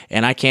mean?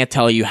 And I can't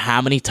tell you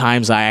how many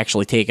times I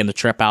actually taken the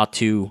trip out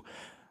to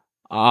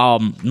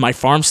my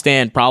farm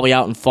stand, probably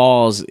out in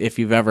Falls, if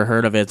you've ever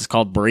heard of it. It's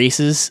called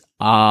Braces.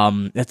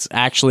 It's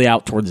actually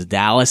out towards the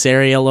Dallas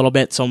area a little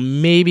bit, so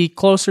maybe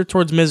closer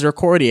towards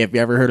Misericordia, if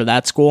you ever heard of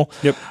that school.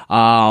 Yep.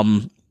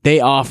 They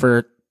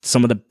offer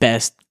some of the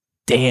best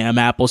damn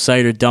apple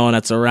cider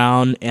donuts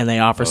around, and they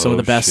offer some of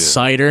the best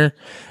cider.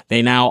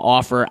 They now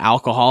offer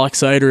alcoholic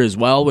cider as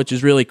well, which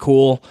is really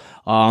cool.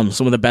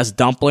 Some of the best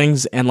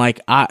dumplings, and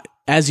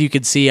as you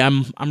can see,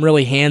 I'm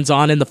really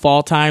hands-on in the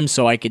fall time,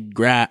 so I could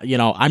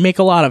I make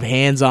a lot of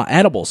hands-on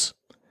edibles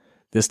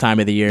this time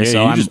of the year. Yeah,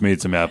 so you just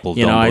made some apple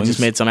dumplings. I just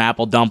made some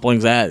apple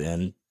dumplings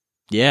and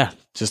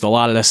just a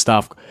lot of this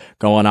stuff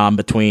going on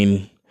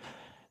between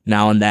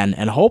now and then,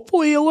 and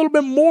hopefully a little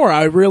bit more.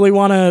 I really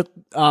want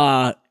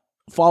to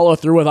follow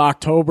through with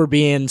October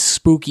being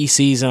spooky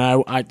season.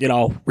 I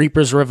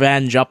Reaper's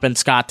Revenge up in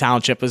Scott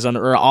Township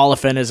or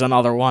Oliphant is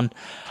another one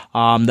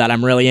that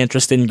I'm really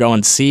interested in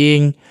going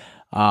seeing.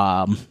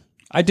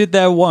 I did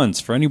that once.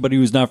 For anybody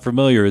who's not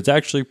familiar, it's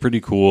actually pretty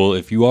cool.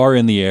 If you are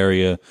in the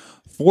area,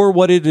 for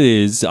what it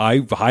is,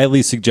 I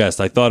highly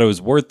suggest. I thought it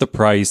was worth the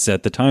price.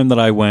 At the time that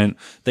I went,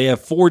 they have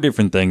 4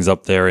 different things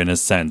up there in a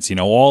sense.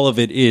 All of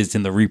it is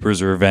in the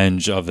Reaper's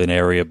Revenge of an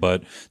area,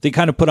 but they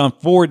kind of put on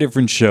 4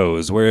 different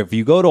shows where if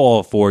you go to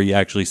all 4, you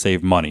actually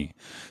save money.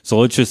 So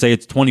let's just say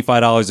it's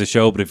 $25 a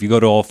show, but if you go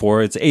to all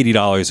four, it's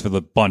 $80 for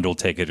the bundle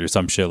ticket or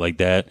some shit like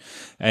that.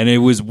 And it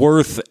was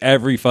worth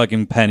every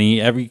fucking penny.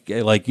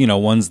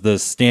 One's the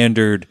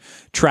standard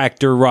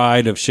tractor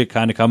ride of shit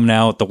kind of coming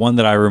out. The one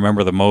that I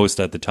remember the most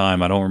at the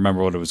time, I don't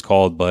remember what it was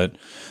called, but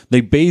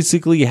they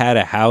basically had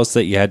a house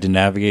that you had to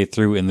navigate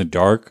through in the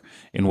dark,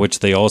 in which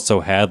they also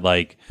had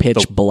like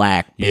pitch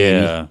black. Baby.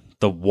 Yeah.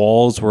 The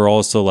walls were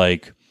also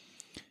like,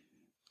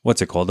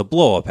 what's it called? A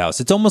blow-up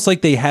house. It's almost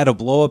like they had a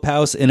blow-up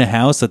house in a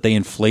house that they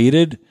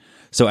inflated.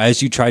 So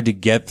as you tried to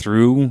get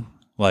through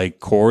like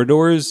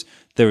corridors,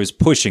 there was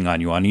pushing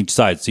on you on each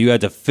side. So you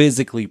had to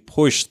physically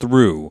push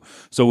through.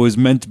 So it was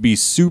meant to be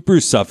super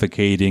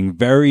suffocating,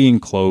 very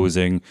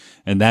enclosing.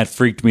 And that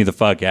freaked me the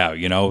fuck out.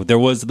 You know, there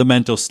was the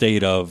mental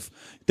state of,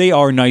 they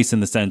are nice in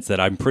the sense that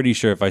I'm pretty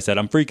sure if I said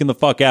I'm freaking the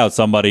fuck out,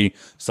 somebody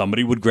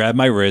would grab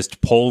my wrist,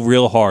 pull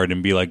real hard,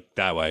 and be like,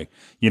 that way.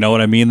 You know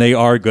what I mean? They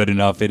are good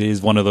enough. It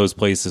is one of those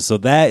places. So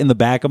that in the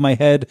back of my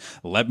head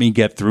let me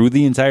get through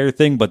the entire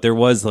thing. But there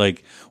was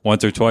like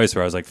once or twice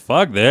where I was like,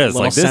 fuck this.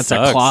 Like, this sense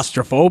sucks. of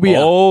claustrophobia.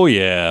 Oh,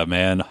 yeah,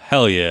 man.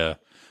 Hell yeah.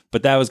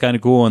 But that was kind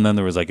of cool. And then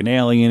there was like an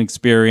alien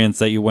experience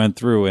that you went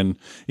through. And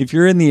if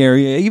you're in the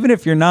area, even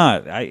if you're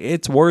not,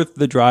 it's worth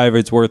the drive.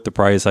 It's worth the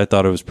price. I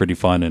thought it was pretty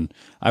fun and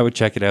I would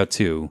check it out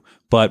too.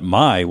 But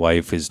my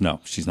wife is, no,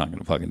 she's not going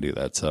to fucking do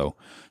that. So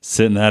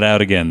sitting that out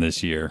again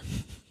this year.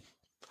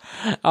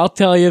 I'll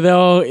tell you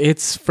though,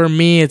 for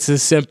me, it's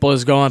as simple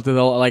as going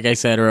to like I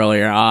said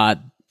earlier,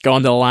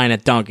 going to the line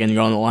at Dunkin',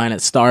 going to the line at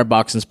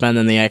Starbucks and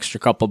spending the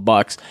extra couple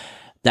bucks.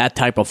 That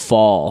type of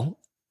fall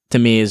to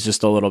me is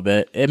just a little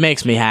bit, it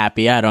makes me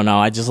happy. I don't know.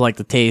 I just like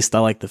the taste. I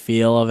like the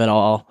feel of it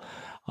all.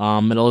 It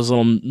was a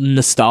little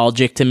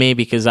nostalgic to me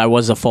because I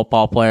was a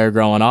football player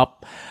growing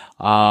up.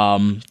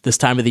 This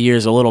time of the year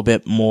is a little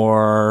bit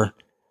more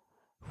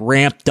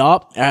ramped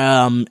up,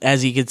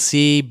 as you can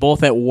see,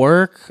 both at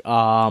work,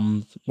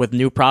 with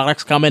new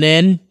products coming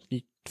in,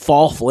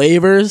 fall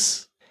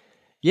flavors.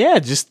 Yeah,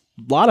 just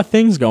a lot of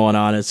things going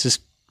on. It's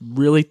just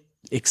really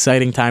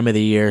exciting time of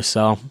the year.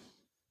 So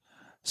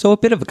a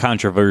bit of a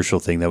controversial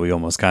thing that we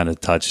almost kind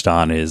of touched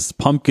on is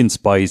pumpkin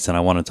spice, and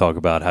I want to talk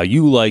about how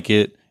you like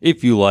it,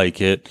 if you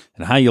like it,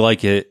 and how you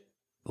like it,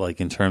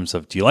 like in terms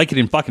of, do you like it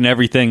in fucking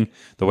everything,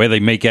 the way they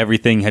make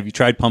everything? Have you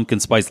tried pumpkin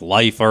spice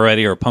Life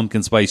already, or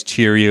pumpkin spice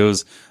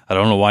Cheerios? I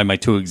don't know why my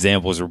two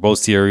examples were both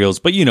cereals,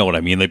 but you know what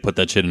I mean. They put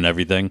that shit in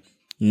everything.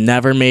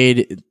 Never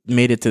made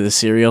it to the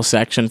cereal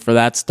section for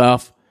that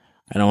stuff.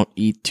 I don't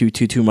eat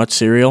too much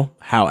cereal.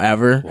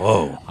 However,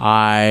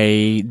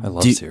 I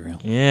love cereal.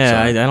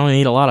 Yeah, I don't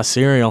eat a lot of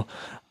cereal.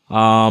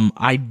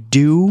 I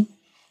do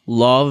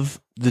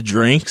love the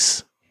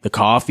drinks, the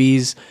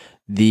coffees,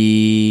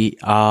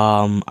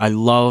 I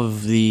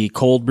love the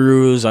cold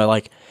brews. I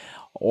like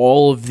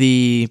all of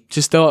the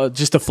just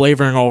the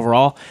flavoring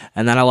overall,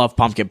 and then I love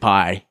pumpkin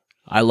pie.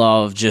 I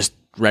love just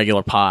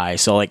regular pie.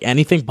 So like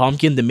anything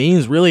pumpkin to me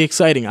is really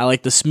exciting. I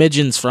like the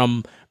smidgens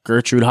from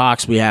Gertrude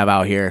Hawks we have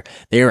out here.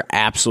 They are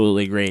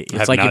absolutely great.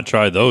 It's I've not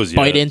tried those yet.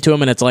 Bite into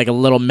them and it's like a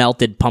little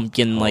melted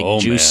pumpkin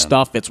juice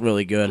stuff. It's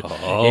really good.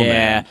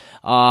 Man.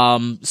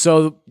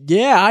 So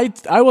yeah,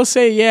 I will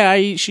say I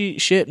eat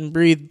shit and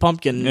breathe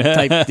pumpkin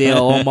type deal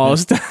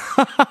almost.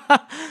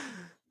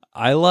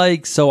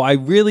 I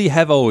really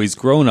have always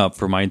grown up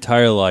for my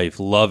entire life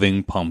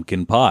loving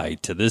pumpkin pie.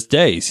 To this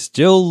day,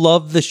 still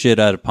love the shit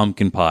out of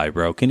pumpkin pie,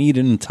 bro. Can eat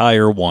an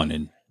entire one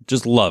and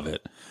just love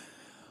it.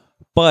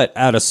 But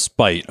out of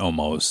spite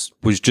almost,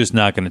 was just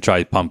not going to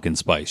try pumpkin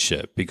spice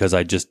shit because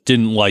I just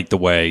didn't like the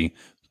way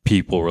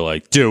people were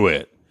like, do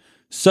it.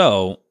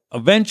 So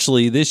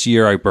eventually this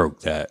year I broke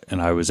that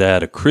and I was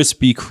at a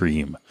Krispy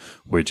Kreme,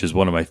 which is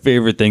one of my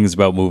favorite things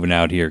about moving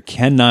out here.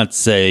 Cannot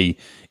say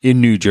in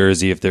New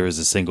Jersey if there is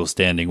a single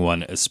standing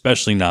one,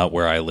 especially not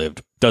where I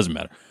lived. Doesn't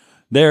matter.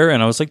 There,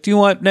 and I was like, do you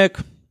know what, Nick?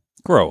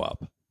 Grow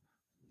up.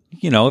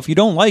 You know, if you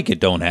don't like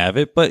it, don't have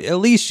it, but at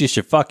least you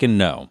should fucking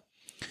know.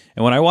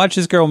 And when I watched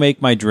this girl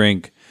make my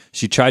drink,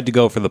 she tried to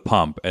go for the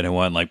pump, and it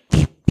went like...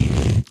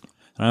 And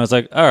I was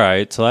like, all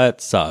right, so that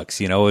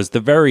sucks. You know, it was the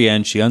very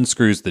end, she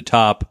unscrews the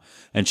top,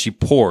 and she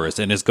pours,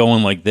 and it's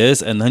going like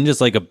this, and then just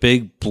like a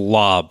big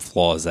blob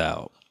falls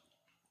out.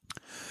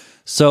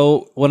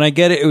 So when I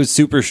get it, it was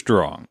super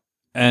strong.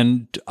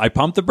 And I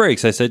pumped the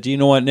brakes. I said, do you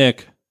know what,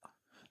 Nick?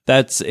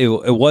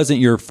 It wasn't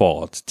your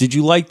fault. Did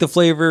you like the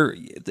flavor?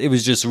 It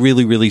was just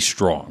really, really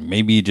strong.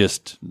 Maybe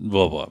just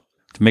blah, blah.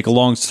 To make a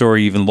long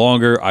story even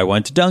longer, I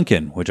went to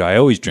Dunkin', which I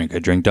always drink. I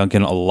drink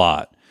Dunkin' a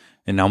lot.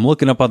 And now I'm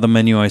looking up on the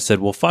menu. I said,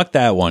 well, fuck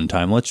that one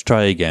time. Let's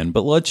try again.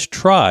 But let's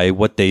try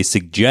what they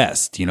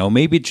suggest. You know,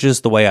 maybe it's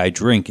just the way I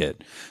drink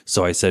it.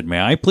 So I said, may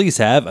I please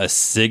have a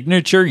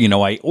signature? You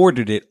know, I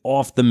ordered it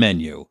off the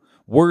menu.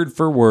 Word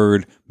for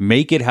word.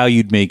 Make it how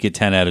you'd make it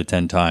 10 out of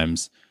 10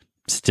 times.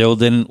 Still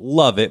didn't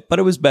love it, but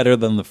it was better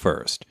than the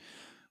first.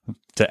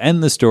 To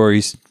end the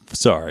story,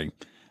 sorry.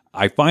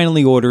 I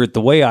finally order it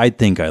the way I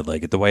think I'd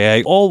like it, the way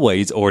I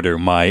always order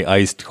my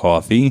iced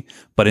coffee,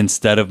 but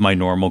instead of my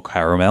normal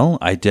caramel,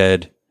 I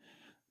did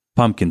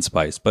pumpkin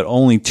spice, but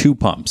only 2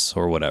 pumps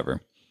or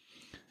whatever.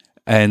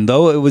 And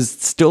though it was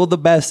still the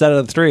best out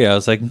of the three, I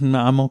was like, no,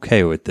 I'm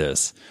okay with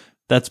this.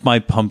 That's my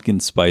pumpkin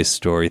spice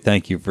story.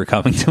 Thank you for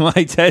coming to my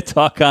TED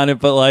Talk on it.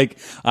 But like,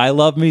 I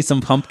love me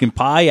some pumpkin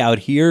pie out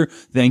here.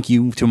 Thank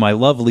you to my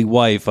lovely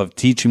wife of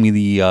teaching me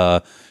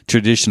the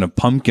tradition of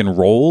pumpkin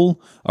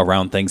roll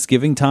around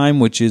Thanksgiving time,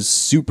 which is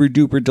super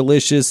duper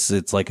delicious.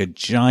 It's like a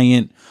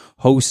giant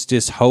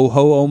Hostess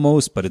ho-ho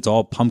almost, but it's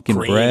all pumpkin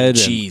Cream bread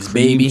cheese, and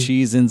cream baby.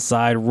 cheese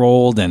inside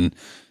rolled. And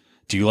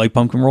do you like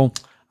pumpkin roll?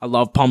 I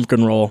love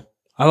pumpkin roll.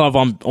 I love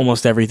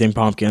almost everything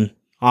pumpkin.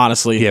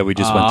 Honestly. Yeah, we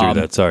just went through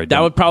that. Sorry.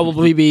 That would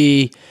probably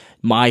be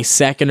my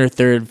second or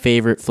third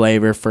favorite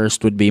flavor.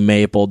 First would be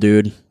maple,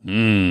 dude.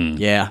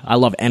 Yeah, I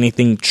love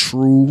anything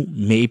true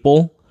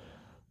maple.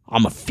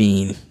 I'm a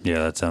fiend. Yeah,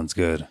 that sounds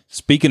good.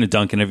 Speaking of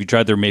Dunkin', have you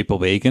tried their maple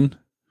bacon?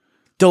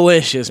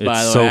 Delicious,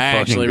 by the so way. I fucking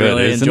actually good,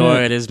 really isn't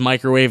enjoy it? it. As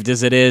microwaved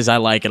as it is, I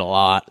like it a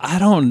lot.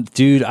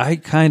 I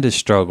kind of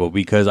struggle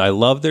because I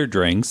love their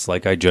drinks,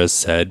 like I just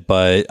said,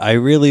 but I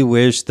really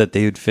wish that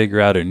they would figure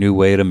out a new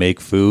way to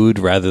make food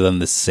rather than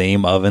the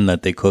same oven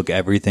that they cook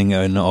everything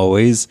in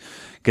always.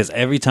 Because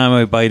every time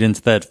I bite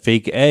into that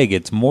fake egg,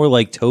 it's more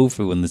like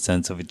tofu in the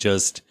sense of it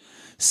just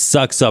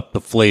sucks up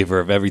the flavor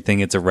of everything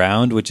it's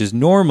around, which is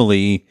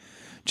normally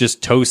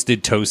just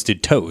toasted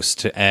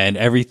toast, and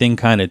everything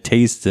kind of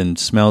tastes and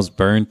smells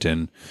burnt.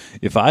 And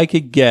if I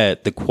could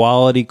get the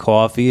quality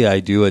coffee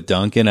I do at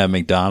Dunkin' at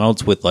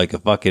McDonald's with like a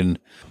fucking,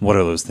 what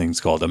are those things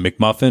called? A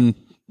McMuffin?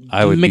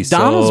 I would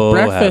McDonald's be so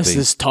breakfast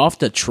happy. is tough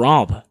to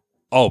trump.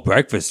 Oh,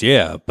 breakfast,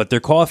 yeah. But their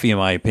coffee, in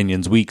my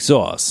opinion, is weak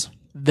sauce.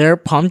 Their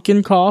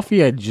pumpkin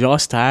coffee, I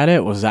just had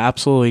it, was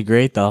absolutely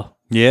great, though.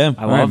 Yeah,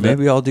 I loved it.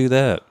 maybe I'll do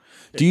that.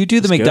 Do you do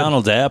the It's good.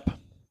 McDonald's app?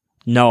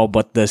 No,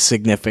 but the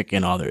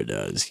significant other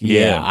does.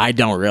 Yeah, I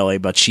don't really,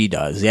 but she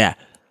does. Yeah.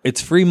 It's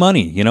free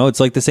money. You know, it's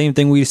like the same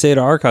thing we say to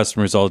our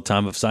customers all the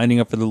time of signing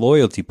up for the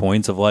loyalty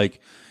points of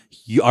like,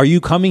 are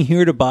you coming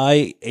here to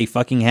buy a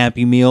fucking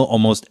Happy Meal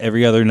almost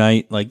every other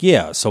night? Like,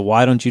 yeah. So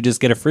why don't you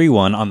just get a free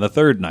one on the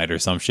third night or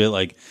some shit?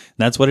 Like,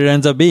 that's what it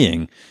ends up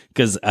being.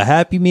 Because a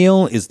Happy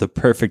Meal is the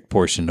perfect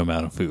portioned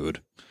amount of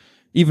food.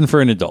 Even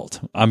for an adult.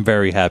 I'm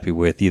very happy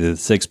with either the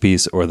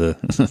 6-piece or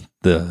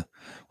the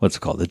what's it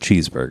called? The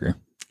cheeseburger.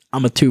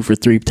 I'm a 2 for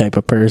 3 type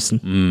of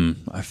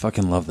person. I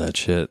fucking love that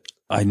shit.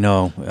 I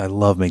know. I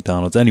love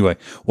McDonald's. Anyway,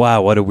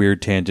 wow, what a weird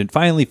tangent.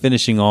 Finally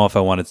finishing off, I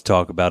wanted to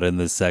talk about in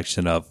this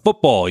section of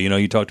football. You know,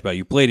 you talked about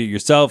you played it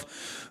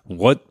yourself.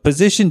 What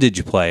position did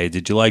you play?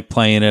 Did you like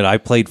playing it? I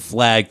played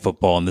flag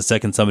football, and the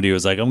second somebody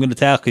was like, I'm going to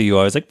tackle you,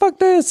 I was like, fuck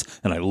this,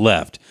 and I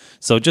left.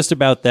 So just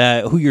about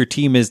that, who your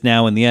team is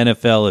now in the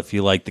NFL, if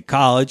you like the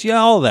college, yeah,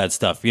 all that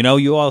stuff. You know,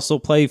 you also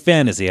play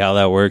fantasy, how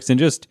that works. And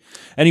just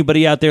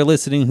anybody out there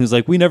listening who's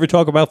like, we never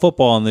talk about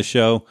football on this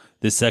show,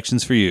 this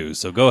section's for you.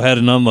 So go ahead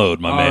and unload,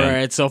 my man. All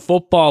right, so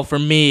football for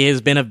me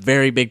has been a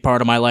very big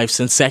part of my life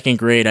since second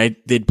grade. I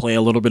did play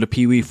a little bit of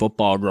Pee Wee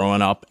football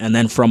growing up, and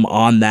then from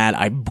on that,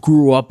 I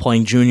grew up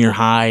playing junior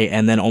high,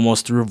 and then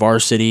almost through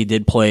varsity,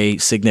 did play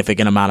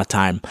significant amount of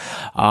time.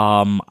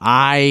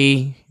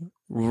 I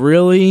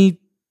really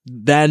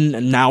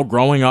then now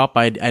growing up,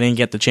 I didn't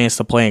get the chance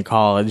to play in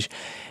college.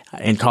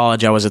 In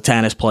college, I was a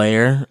tennis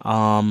player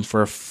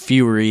for a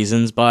few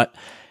reasons, but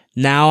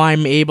now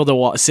I'm able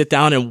to sit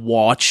down and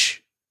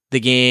watch the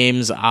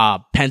games.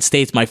 Penn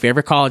State's my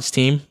favorite college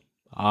team.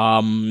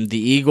 The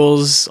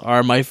Eagles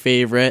are my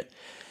favorite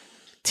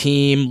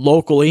team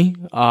locally.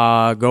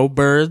 Go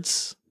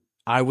Birds.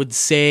 I would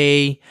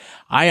say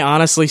I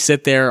honestly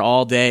sit there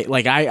all day.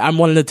 Like I'm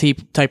one of the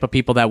type of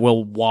people that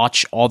will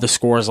watch all the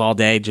scores all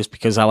day just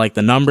because I like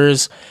the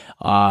numbers,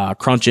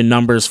 crunching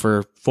numbers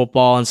for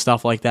football and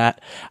stuff like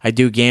that. I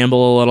do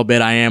gamble a little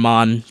bit. I am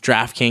on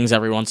DraftKings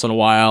every once in a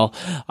while.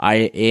 I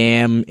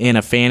am in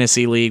a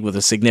fantasy league with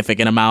a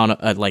significant amount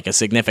of, like a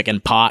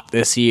significant pot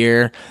this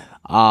year.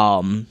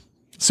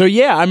 So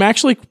yeah, I'm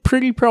actually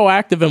pretty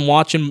proactive in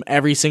watching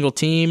every single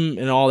team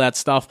and all that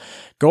stuff.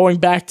 Going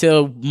back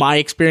to my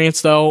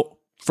experience though,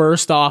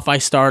 first off, I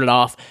started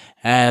off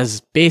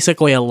as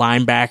basically a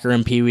linebacker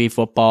in Pee Wee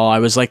football. I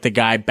was like the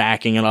guy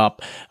backing it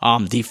up,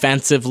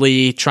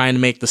 defensively, trying to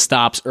make the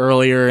stops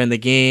earlier in the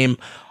game.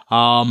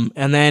 And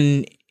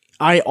then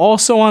I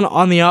also,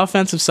 on the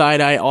offensive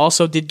side, I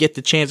also did get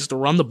the chance to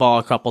run the ball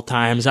a couple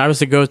times. I was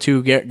the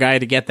go-to guy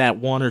to get that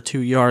 1 or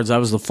 2 yards. I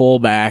was the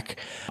fullback.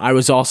 I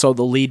was also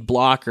the lead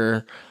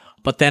blocker.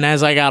 But then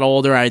as I got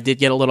older, I did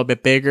get a little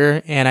bit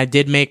bigger, and I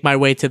did make my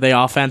way to the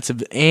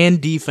offensive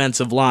and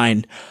defensive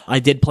line. I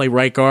did play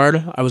right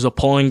guard. I was a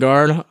pulling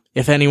guard.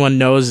 If anyone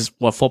knows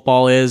what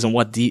football is and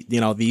what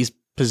these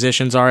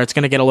positions are, it's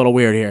going to get a little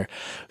weird here.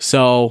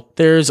 So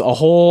there's a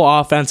whole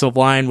offensive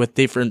line with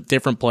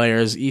different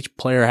players. Each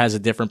player has a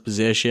different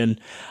position.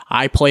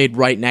 I played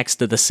right next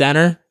to the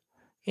center,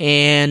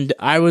 and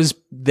I was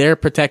there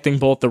protecting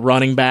both the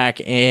running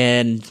back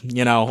and,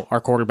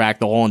 our quarterback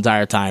the whole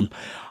entire time.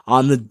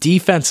 On the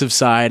defensive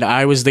side,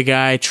 I was the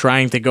guy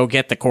trying to go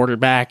get the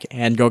quarterback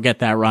and go get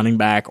that running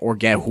back or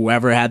get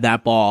whoever had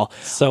that ball.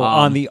 So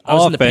on the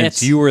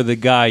offense, you were the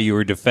guy you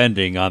were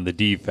defending on the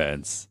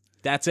defense.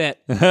 That's it.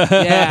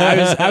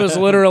 Yeah, I was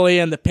literally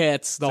in the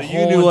pits the So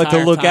whole you knew what to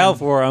entire look time. out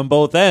for on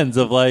both ends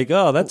of like,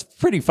 oh, that's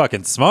pretty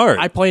fucking smart.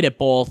 I played it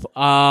both.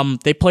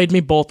 They played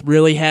me both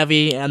really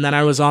heavy, and then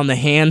I was on the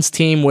hands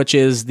team, which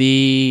is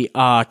the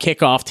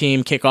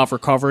kickoff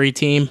recovery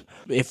team.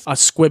 If a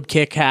squib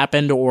kick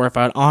happened or if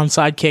an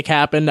onside kick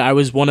happened, I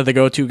was one of the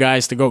go-to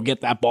guys to go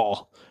get that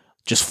ball.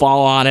 Just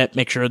fall on it,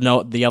 make sure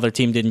the other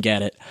team didn't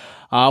get it.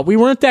 We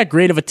weren't that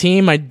great of a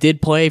team. I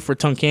did play for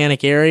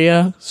Tunkhannock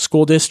area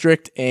school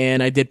district,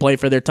 and I did play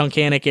for their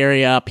Tunkhannock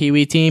area Pee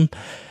Wee team.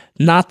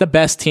 Not the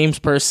best teams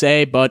per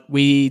se, but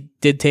we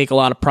did take a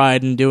lot of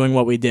pride in doing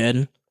what we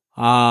did.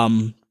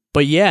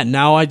 But yeah,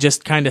 now I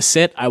just kind of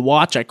sit, I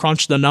watch, I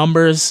crunch the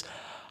numbers.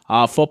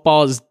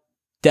 Football is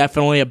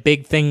definitely a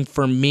big thing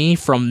for me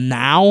from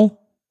now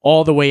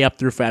all the way up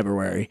through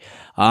February.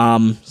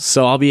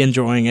 So I'll be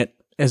enjoying it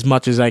as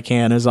much as I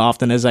can, as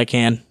often as I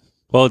can.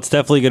 Well, it's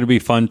definitely going to be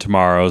fun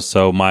tomorrow.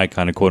 So my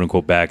kind of quote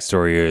unquote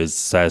backstory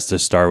has to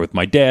start with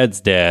my dad's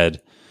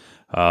dad.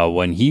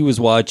 When he was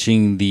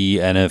watching the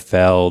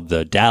NFL,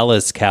 the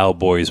Dallas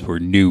Cowboys were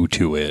new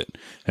to it,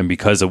 and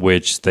because of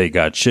which they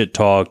got shit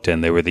talked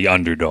and they were the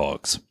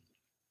underdogs.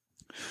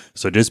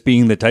 So just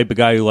being the type of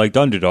guy who liked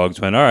underdogs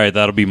went, all right,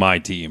 that'll be my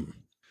team.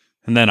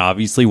 And then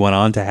obviously went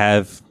on to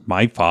have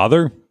my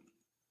father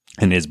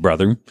and his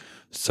brother.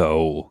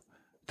 So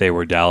they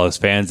were Dallas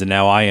fans, and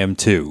now I am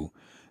too.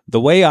 The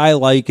way I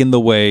like and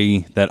the way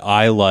that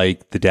I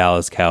like the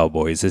Dallas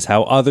Cowboys is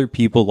how other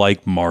people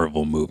like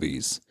Marvel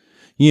movies.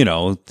 You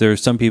know,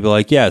 there's some people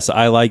like, yes,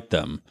 I like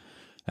them.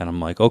 And I'm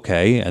like,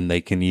 okay. And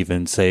they can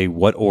even say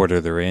what order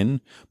they're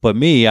in. But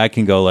me, I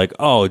can go like,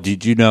 oh,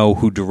 did you know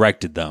who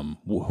directed them?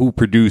 Who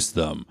produced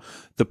them?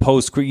 The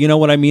post, you know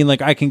what I mean?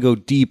 Like I can go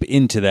deep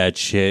into that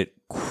shit,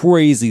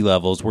 crazy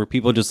levels where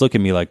people just look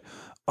at me like,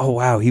 oh,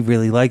 wow, he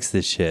really likes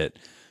this shit.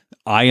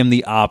 I am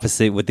the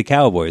opposite with the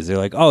Cowboys. They're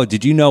like, oh,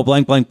 did you know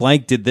blank, blank,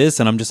 blank did this?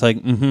 And I'm just like,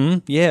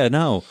 yeah,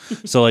 no.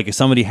 So like if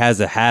somebody has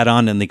a hat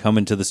on and they come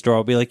into the store,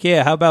 I'll be like,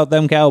 yeah, how about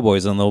them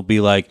Cowboys? And they'll be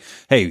like,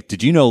 hey,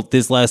 did you know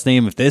this last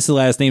name? If this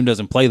last name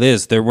doesn't play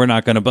this, then we're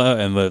not going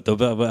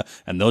to,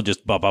 and they'll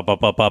just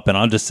up. And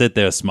I'll just sit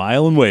there,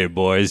 smile and wave,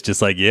 boys.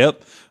 Just like,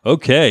 yep.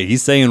 Okay,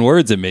 he's saying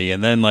words at me.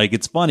 And then, like,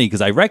 it's funny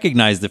because I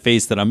recognize the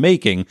face that I'm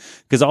making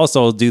because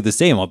also I'll do the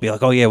same. I'll be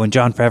like, oh, yeah, when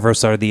Jon Favreau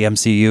started the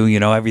MCU, you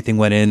know, everything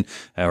went in.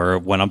 Or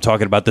when I'm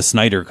talking about the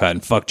Snyder Cut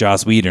and fuck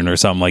Joss Whedon or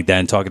something like that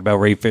and talking about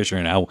Ray Fisher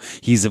and how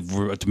he's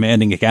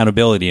demanding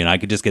accountability. And I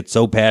could just get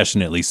so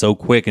passionately, so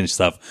quick and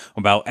stuff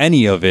about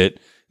any of it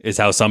is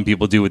how some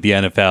people do with the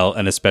NFL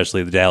and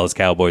especially the Dallas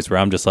Cowboys, where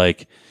I'm just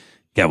like,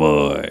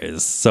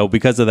 Cowboys. So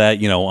because of that,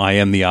 you know, I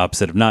am the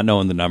opposite of not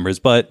knowing the numbers,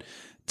 but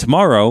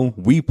tomorrow,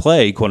 we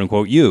play, quote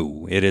unquote,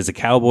 you. It is a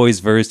Cowboys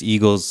versus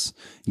Eagles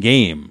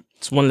game.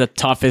 It's one of the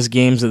toughest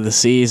games of the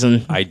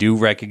season. I do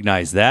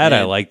recognize that.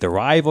 Yeah. I like the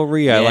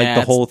rivalry. I like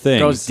the whole thing. It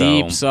goes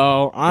deep.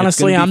 So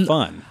honestly, I'm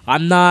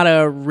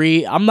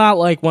not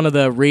like one of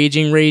the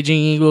raging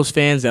Eagles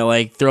fans that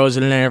like throws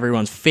it in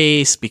everyone's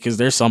face because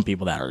there's some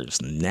people that are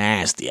just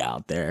nasty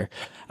out there.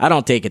 I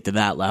don't take it to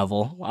that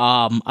level.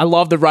 I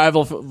love the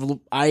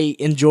rival. I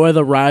enjoy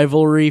the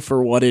rivalry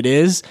for what it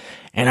is,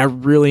 and I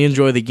really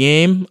enjoy the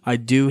game. I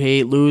do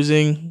hate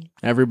losing.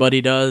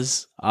 Everybody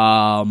does.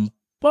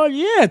 But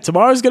yeah,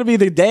 tomorrow's going to be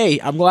the day.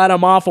 I'm glad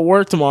I'm off of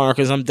work tomorrow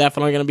because I'm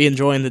definitely going to be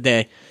enjoying the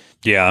day.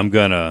 Yeah, I'm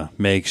going to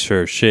make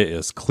sure shit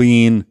is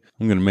clean.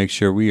 I'm going to make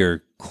sure we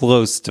are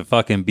close to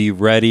fucking be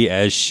ready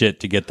as shit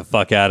to get the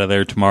fuck out of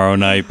there tomorrow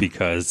night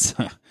because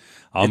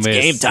it's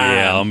game time.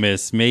 Yeah, I'll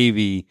miss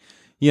maybe...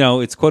 You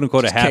know, it's quote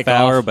unquote a half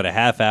hour, but a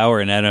half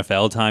hour in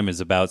NFL time is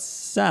about,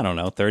 I don't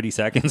know, 30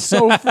 seconds.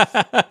 So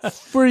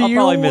for you, I'll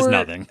probably miss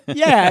nothing.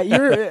 Yeah,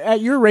 you're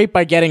at your rate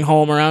by getting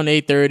home around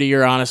 8:30.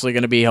 You're honestly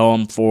going to be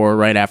home for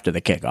right after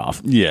the kickoff.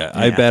 Yeah,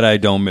 I bet I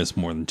don't miss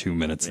more than 2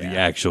 minutes of the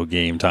actual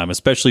game time,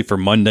 especially for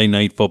Monday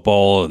Night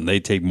Football, and they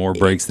take more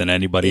breaks than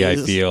anybody. I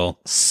feel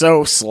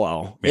so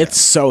slow. Yeah. It's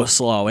so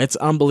slow. It's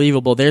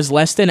unbelievable. There's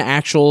less than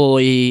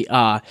actually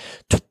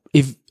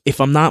If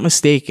I'm not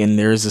mistaken,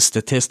 there is a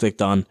statistic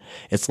done.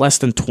 It's less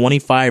than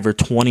 25 or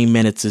 20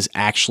 minutes is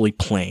actually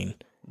playing.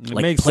 It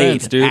makes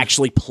sense, dude.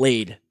 Actually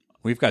played.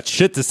 We've got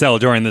shit to sell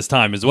during this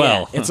time as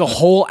well. Yeah, it's a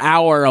whole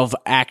hour of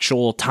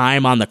actual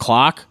time on the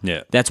clock.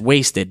 Yeah, that's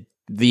wasted.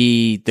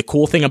 The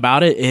cool thing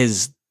about it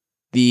is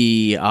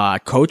the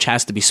coach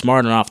has to be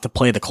smart enough to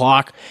play the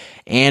clock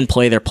and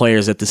play their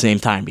players at the same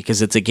time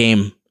because it's a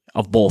game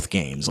of both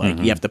games. Like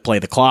you have to play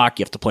the clock,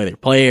 you have to play their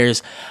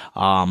players,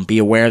 be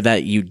aware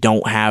that you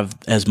don't have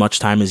as much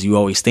time as you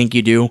always think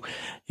you do.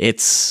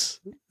 It's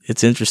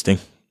interesting.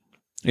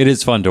 It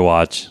is fun to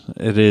watch.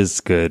 It is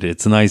good.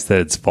 It's nice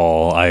that it's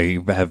fall. I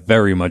have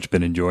very much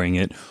been enjoying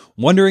it.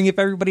 Wondering if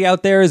everybody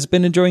out there has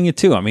been enjoying it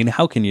too. I mean,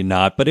 how can you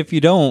not? But if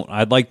you don't,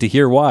 I'd like to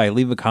hear why.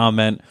 Leave a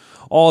comment.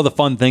 All the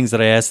fun things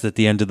that I asked at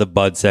the end of the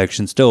Bud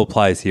section still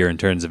applies here in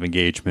terms of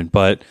engagement,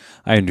 but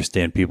I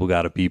understand people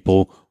gotta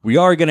people. We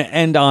are going to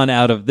end on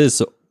out of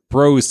this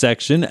Bros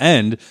section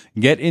and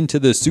get into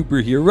the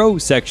superhero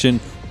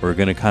section. We're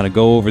going to kind of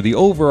go over the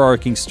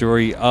overarching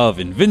story of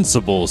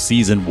Invincible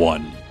Season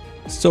 1.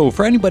 So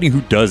for anybody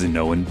who doesn't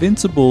know,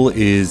 Invincible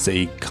is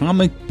a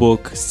comic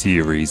book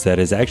series that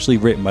is actually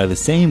written by the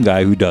same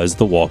guy who does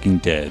The Walking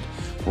Dead,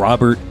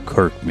 Robert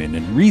Kirkman.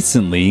 And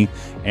recently,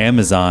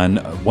 Amazon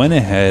went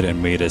ahead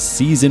and made a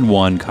Season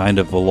 1 kind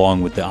of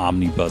along with the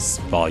Omnibus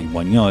Volume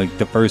 1. You know, like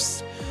the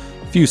first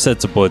few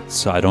sets of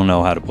books, I don't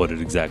know how to put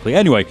it exactly.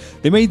 Anyway,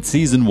 they made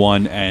Season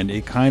 1 and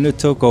it kind of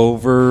took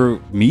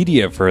over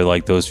media for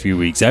like those few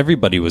weeks.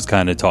 Everybody was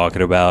kind of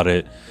talking about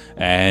it.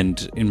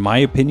 And in my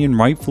opinion,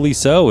 rightfully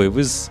so.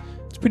 It's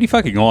pretty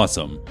fucking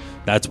awesome.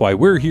 That's why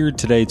we're here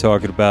today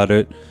talking about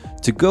it.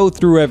 To go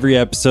through every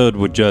episode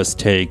would just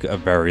take a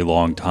very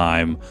long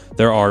time.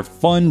 There are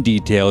fun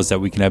details that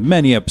we can have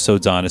many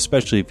episodes on,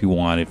 especially if you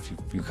want, if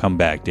you come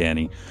back,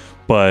 Danny.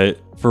 But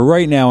for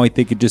right now, I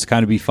think it'd just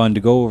kind of be fun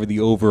to go over the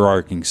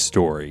overarching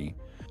story.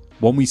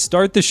 When we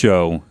start the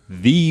show,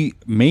 the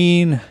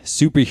main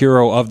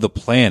superhero of the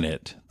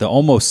planet, the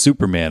almost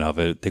Superman of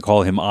it, they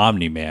call him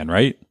Omni-Man,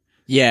 right?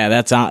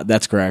 Yeah,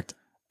 that's correct.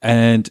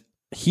 And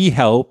he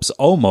helps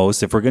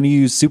almost, if we're going to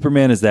use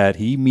Superman as that,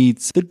 he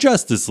meets the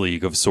Justice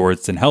League of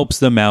sorts and helps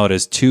them out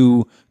as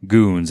two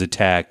goons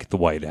attack the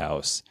White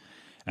House.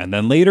 And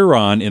then later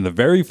on, in the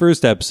very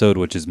first episode,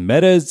 which is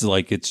meta as,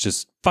 like, it's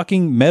just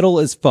fucking metal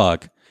as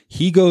fuck,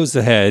 he goes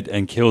ahead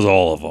and kills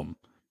all of them.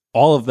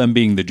 All of them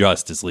being the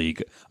Justice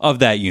League of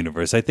that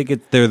universe. I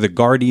think they're the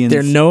Guardians.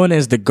 They're known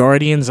as the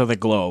Guardians of the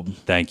Globe.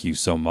 Thank you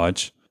so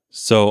much.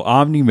 So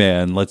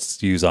Omni-Man,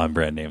 let's use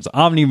on-brand names.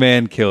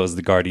 Omni-Man kills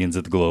the Guardians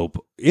of the Globe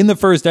in the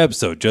first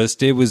episode. I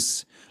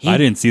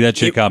didn't see that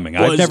shit coming.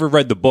 I've never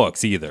read the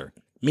books either.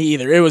 Me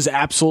either. It was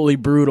absolutely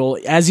brutal.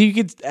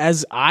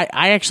 I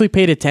actually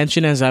paid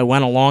attention as I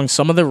went along.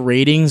 Some of the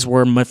ratings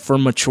were for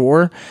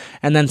mature,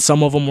 and then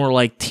some of them were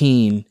like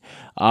teen.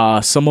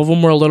 Some of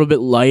them were a little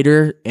bit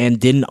lighter and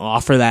didn't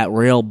offer that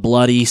real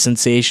bloody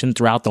sensation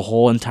throughout the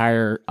whole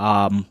entire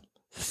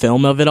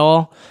film of it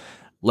all.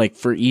 Like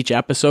for each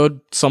episode,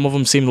 some of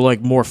them seemed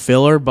like more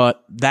filler,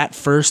 but that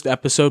first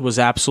episode was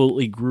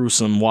absolutely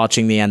gruesome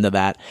watching the end of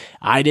that.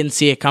 I didn't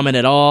see it coming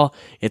at all.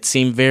 It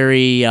seemed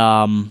very,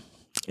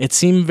 it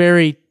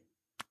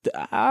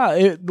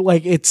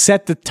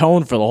set the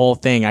tone for the whole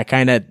thing. I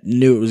kind of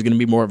knew it was going to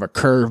be more of a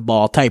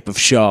curveball type of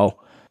show.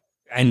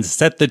 And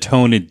set the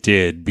tone it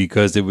did,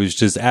 because it was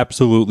just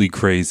absolutely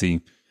crazy.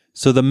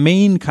 So the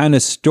main kind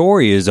of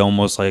story is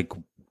almost like,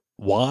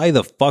 why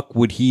the fuck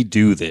would he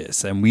do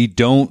this? And we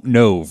don't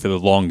know for the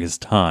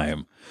longest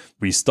time.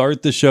 We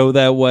start the show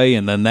that way,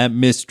 and then that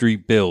mystery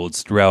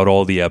builds throughout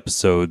all the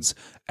episodes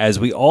as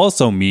we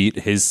also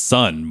meet his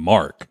son,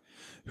 Mark,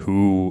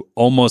 who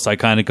almost, I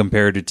kind of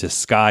compared it to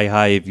Sky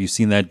High. If you've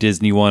seen that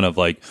Disney one of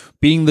like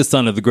being the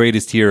son of the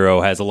greatest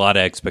hero has a lot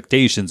of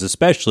expectations,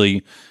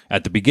 especially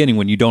at the beginning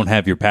when you don't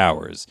have your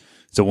powers.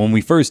 So when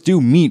we first do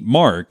meet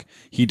Mark,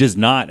 he does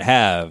not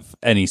have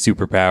any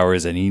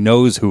superpowers, and he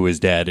knows who his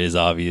dad is,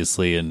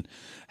 obviously, and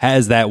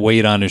has that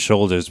weight on his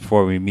shoulders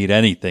before we meet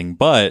anything.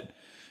 But,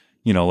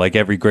 you know, like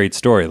every great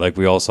story, like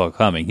we all saw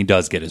coming, he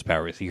does get his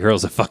powers. He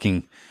hurls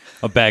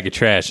a bag of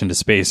trash into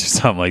space or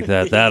something like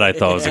that. That I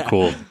thought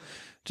was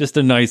just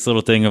a nice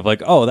little thing of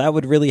like, oh, that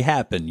would really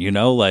happen, you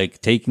know,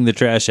 like taking the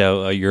trash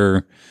out of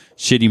your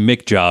shitty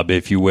Mick job,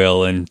 if you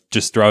will, and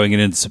just throwing it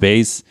into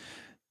space.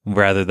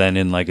 Rather than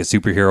in like a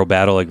superhero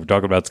battle like we're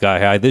talking about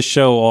Sky High. This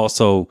show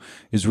also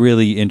is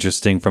really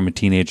interesting from a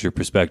teenager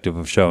perspective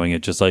of showing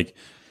it just like,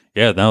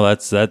 yeah, no,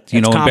 that's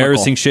you know, comical.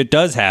 Embarrassing shit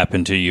does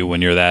happen to you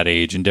when you're that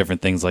age and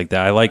different things like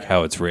that. I like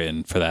how it's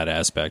written for that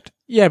aspect.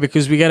 Yeah,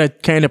 because we got to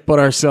kind of put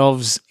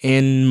ourselves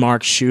in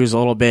Mark's shoes a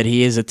little bit.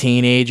 He is a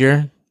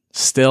teenager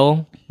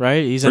still,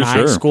 right? He's in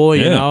high school,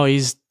 you know,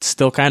 he's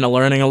still kind of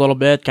learning a little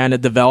bit, kind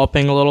of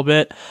developing a little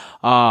bit.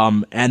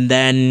 And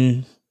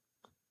then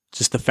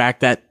just the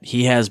fact that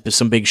he has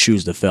some big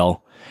shoes to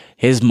fill.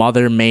 His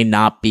mother may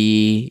not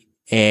be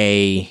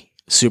a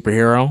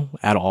superhero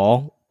at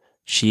all.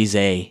 She's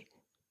a...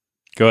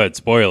 Go ahead,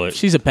 spoil it.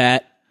 She's a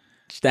pet,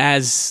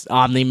 as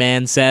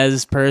Omni-Man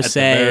says, per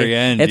se. At the very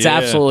end, it's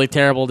absolutely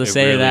terrible to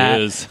say really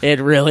that. Is.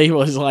 It really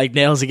was like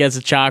nails against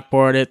a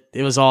chalkboard.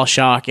 It was all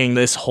shocking,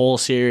 this whole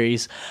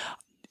series.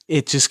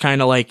 It just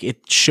kind of like,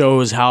 it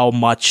shows how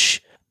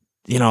much...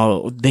 You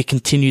know, they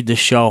continued to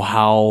show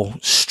how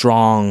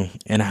strong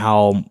and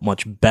how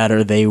much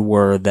better they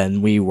were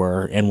than we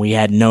were. And we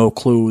had no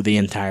clue the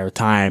entire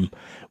time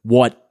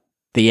what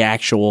the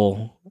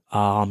actual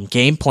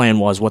game plan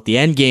was, what the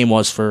end game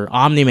was for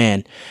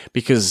Omni-Man,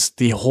 because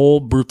the whole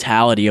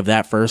brutality of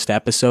that first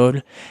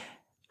episode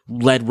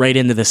led right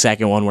into the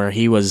second one where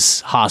he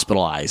was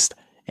hospitalized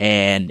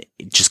and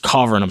just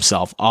covering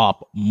himself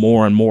up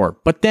more and more.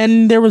 But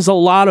then there was a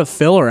lot of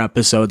filler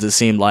episodes, it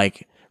seemed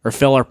like, or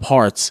filler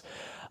parts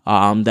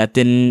that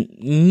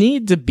didn't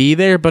need to be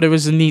there, but it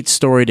was a neat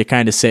story to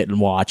kind of sit and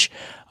watch.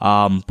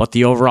 But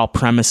the overall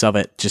premise of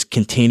it, just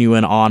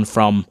continuing on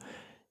from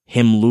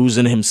him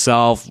losing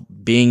himself,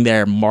 being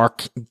there,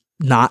 Mark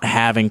not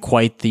having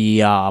quite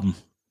the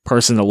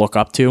person to look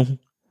up to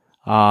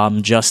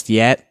just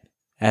yet,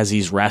 as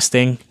he's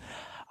resting.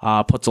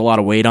 Puts a lot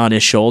of weight on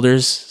his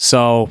shoulders.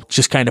 So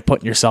just kind of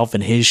putting yourself in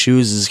his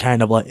shoes is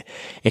kind of like,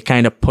 it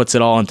kind of puts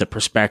it all into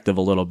perspective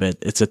a little bit.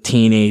 It's a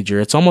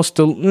teenager. It's almost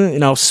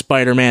a,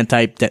 Spider-Man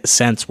type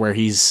sense where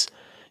he's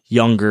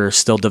younger,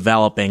 still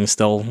developing,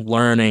 still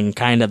learning,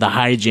 kind of the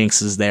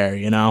hijinks is there,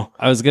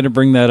 I was going to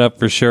bring that up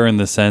for sure in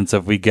the sense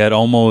of we get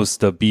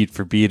almost a beat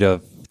for beat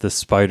of the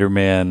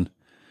Spider-Man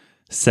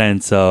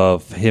sense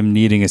of him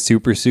needing a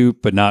super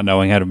suit but not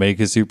knowing how to make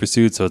a super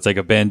suit, so it's like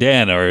a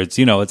bandana or it's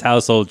it's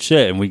household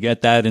shit, and we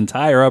get that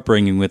entire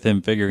upbringing with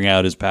him figuring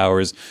out his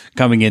powers,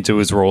 coming into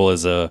his role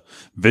as a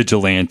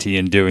vigilante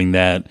and doing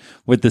that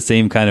with the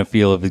same kind of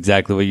feel of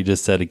exactly what you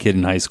just said, a kid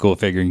in high school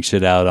figuring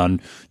shit out on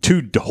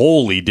two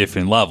wholly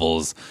different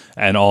levels.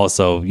 And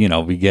also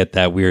we get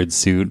that weird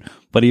suit,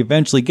 but he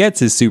eventually gets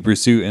his super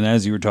suit, and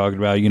as you were talking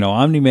about,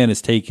 Omni-Man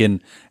is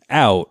taken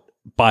out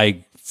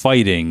by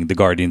fighting the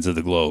Guardians of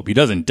the Globe. He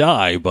doesn't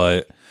die,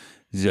 but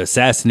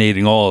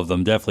assassinating all of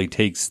them definitely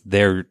takes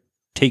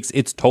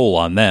its toll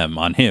on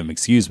him.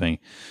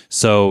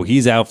 So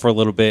he's out for a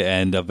little bit,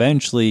 and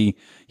eventually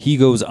he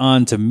goes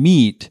on to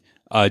meet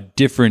a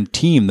different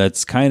team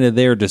that's kind of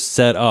there to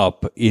set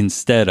up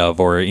instead of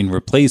or in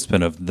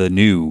replacement of the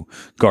new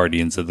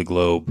Guardians of the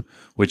Globe,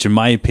 which in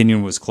my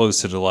opinion was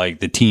closer to like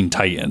the Teen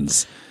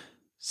Titans.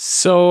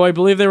 So I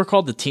believe they were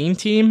called the Teen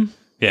Team.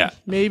 Yeah,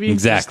 maybe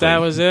exactly.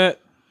 That was it.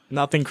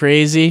 Nothing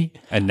crazy.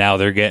 And now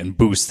they're getting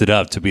boosted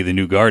up to be the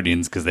new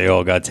Guardians because they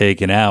all got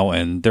taken out,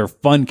 and they're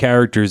fun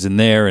characters in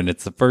there. And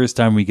it's the first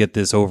time we get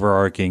this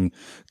overarching,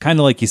 kind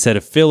of like you said,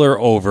 a filler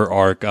over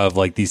arc of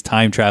like these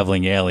time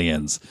traveling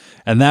aliens.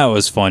 And that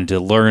was fun to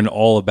learn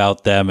all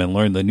about them and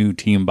learn the new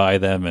team by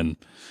them, and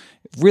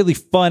really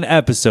fun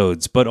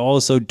episodes, but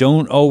also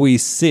don't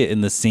always sit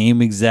in the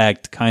same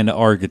exact kind of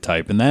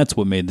archetype. And that's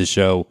what made the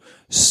show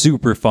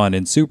super fun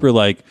and super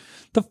like,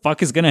 the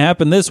fuck is going to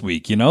happen this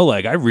week?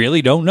 Like, I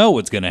really don't know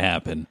what's going to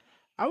happen.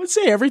 I would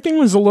say everything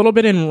was a little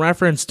bit in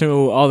reference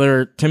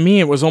to me,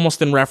 it was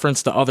almost in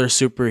reference to other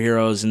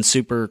superheroes and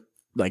super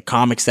like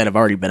comics that have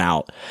already been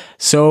out.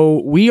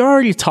 So we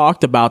already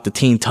talked about the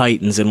Teen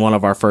Titans in one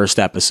of our first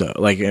episodes,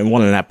 like in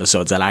one of the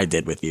episodes that I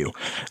did with you.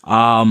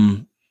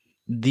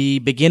 The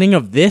beginning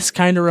of this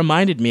kind of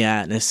reminded me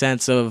in a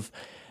sense of,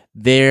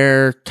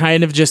 they're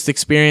kind of just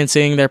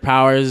experiencing their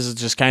powers,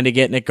 just kind of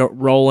getting it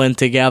rolling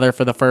together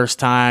for the first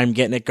time,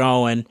 getting it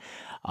going,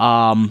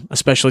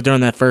 especially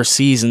during that first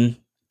season,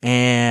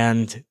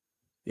 and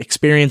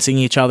experiencing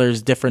each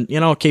other's different,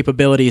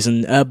 capabilities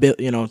and,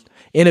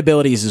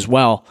 inabilities as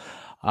well.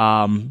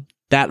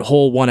 That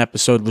whole one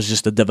episode was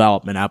just a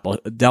developmental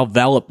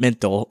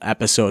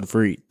episode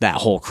for that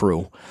whole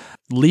crew.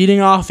 Leading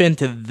off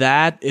into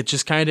that, it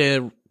just kind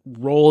of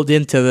rolled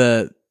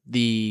into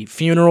the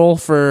funeral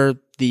for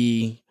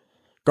the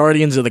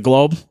Guardians of the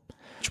Globe,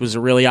 which was a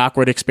really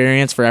awkward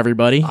experience for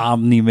everybody.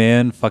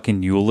 Omni-Man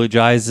fucking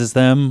eulogizes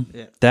them.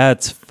 Yeah.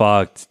 That's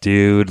fucked,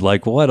 dude.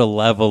 Like, what a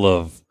level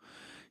of,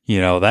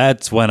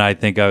 that's when I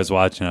think I was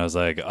watching. I was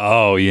like,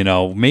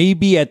 oh,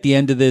 maybe at the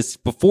end of this,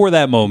 before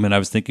that moment, I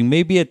was thinking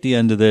maybe at the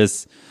end of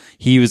this,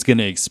 he was going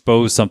to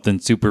expose something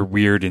super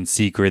weird and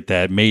secret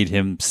that made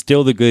him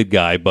still the good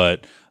guy,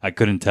 but I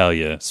couldn't tell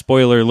you.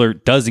 Spoiler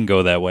alert, doesn't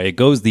go that way. It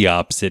goes the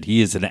opposite.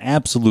 He is an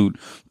absolute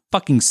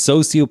fucking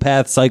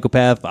sociopath,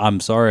 psychopath. I'm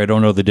sorry, I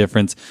don't know the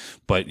difference,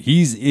 but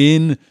he's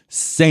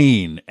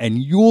insane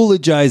and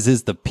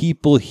eulogizes the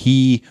people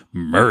he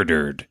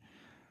murdered.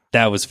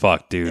 That was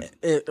fucked, dude.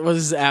 It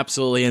was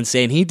absolutely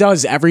insane. He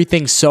does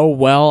everything so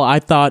well. I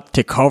thought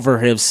to cover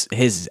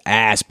his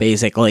ass,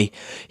 basically.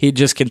 He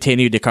just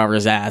continued to cover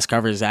his ass.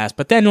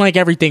 But then, like,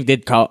 everything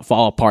did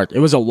fall apart. It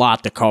was a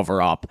lot to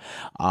cover up.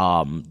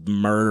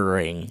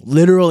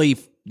 Literally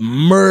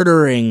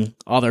murdering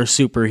other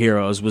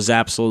superheroes was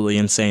absolutely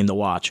insane to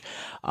watch.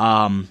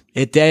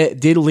 It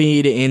did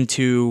lead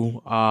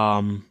into,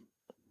 a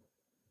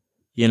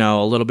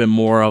little bit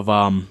more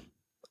of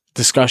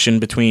discussion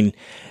between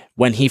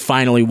when he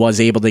finally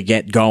was able to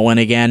get going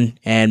again,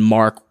 and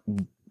Mark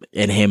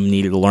and him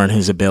needed to learn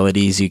his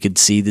abilities. You could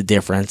see the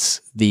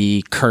difference,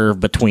 the curve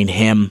between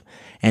him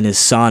and his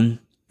son,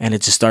 and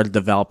it just started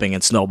developing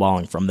and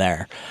snowballing from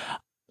there.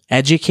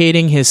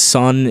 Educating his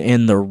son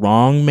in the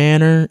wrong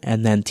manner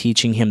and then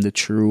teaching him the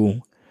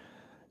true,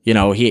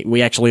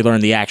 we actually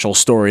learned the actual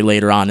story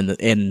later on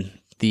in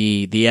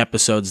the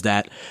episodes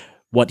that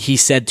what he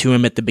said to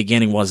him at the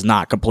beginning was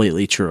not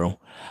completely true.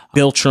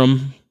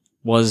 Biltram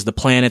was the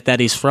planet that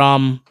he's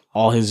from.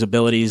 All his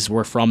abilities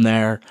were from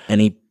there.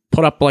 And he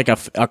put up like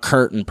a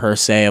curtain, per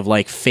se, of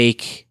like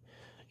fake,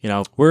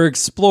 We're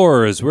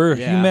explorers. We're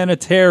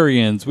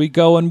humanitarians. We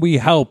go and we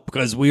help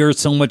because we are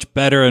so much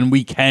better and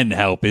we can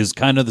help, is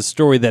kind of the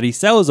story that he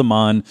sells him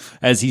on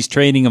as he's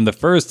training him the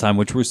first time,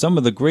 which were some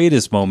of the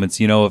greatest moments,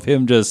 of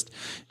him just,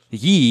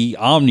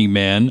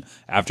 Omni-Man,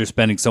 after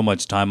spending so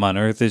much time on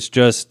Earth, is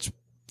just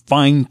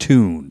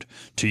fine-tuned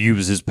to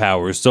use his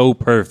powers so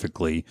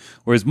perfectly,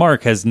 whereas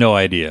Mark has no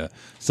idea.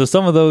 So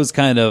some of those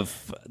kind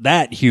of,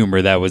 that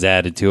humor that was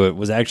added to it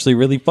was actually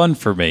really fun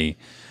for me.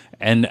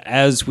 And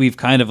as we've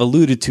kind of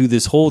alluded to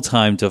this whole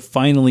time, to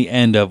finally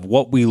end of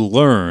what we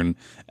learn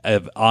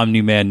of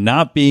Omni-Man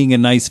not being a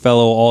nice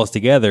fellow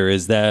altogether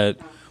is that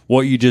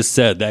what you just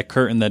said, that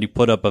curtain that he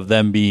put up of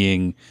them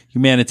being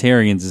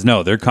humanitarians is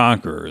no, they're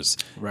conquerors.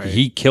 Right.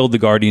 He killed the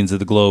Guardians of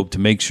the Globe to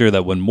make sure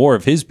that when more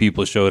of his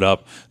people showed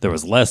up, there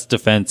was less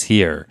defense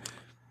here.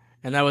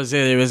 And that was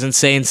it. It was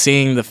insane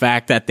seeing the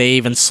fact that they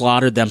even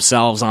slaughtered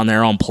themselves on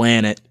their own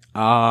planet.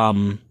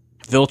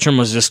 Viltrum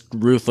was just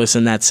ruthless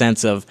in that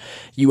sense of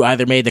you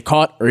either made the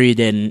cut or you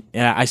didn't.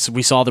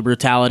 We saw the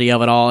brutality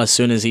of it all as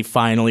soon as he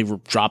finally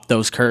dropped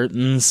those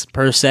curtains,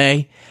 per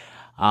se,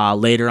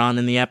 later on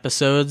in the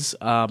episodes.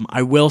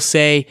 I will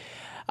say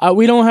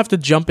we don't have to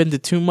jump into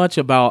too much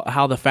about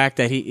how the fact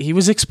that he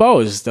was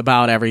exposed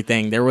about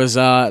everything. There was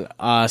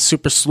a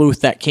super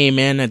sleuth that came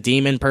in, a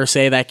demon per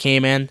se that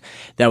came in,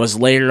 that was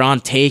later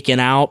on taken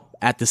out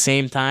at the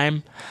same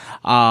time.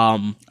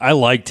 I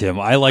liked him.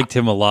 I liked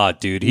him a lot,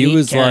 dude. He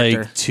was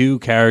character. like two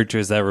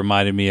characters that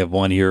reminded me of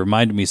one. He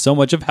reminded me so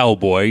much of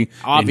Hellboy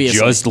Obviously.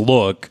 in just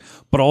look,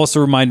 but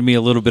also reminded me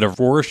a little bit of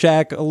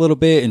Rorschach a little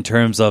bit in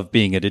terms of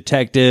being a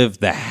detective,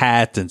 the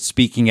hat, and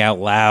speaking out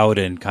loud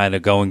and kind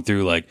of going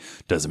through like,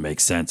 doesn't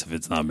make sense if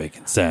it's not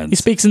making sense. He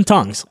speaks in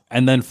tongues.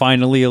 And then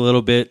finally a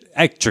little bit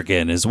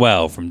Etrigan as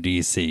well from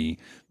DC.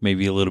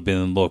 Maybe a little bit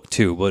in look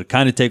too, but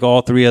kind of take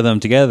all three of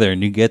them together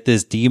and you get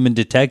this demon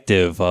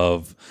detective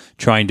of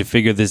trying to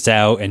figure this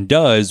out and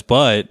does,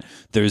 but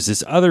there's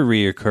this other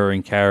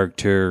reoccurring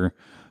character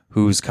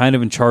who's kind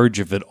of in charge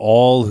of it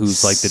all,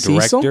 who's like the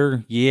Cecil?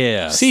 director.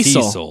 Yeah,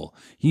 Cecil.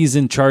 He's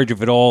in charge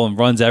of it all and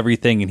runs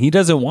everything, and he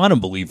doesn't want to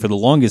believe for the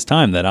longest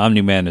time that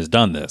Omni-Man has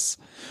done this.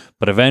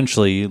 But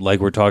eventually,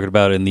 like we're talking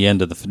about in the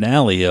end of the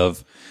finale,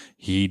 of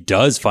he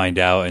does find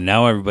out, and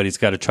now everybody's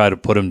got to try to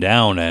put him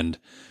down, and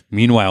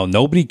meanwhile,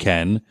 nobody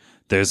can.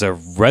 There's a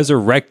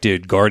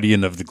resurrected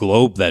Guardian of the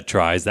Globe that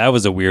tries. That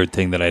was a weird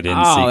thing that I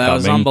didn't see coming. That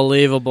was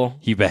unbelievable.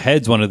 He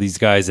beheads one of these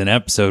guys in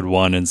episode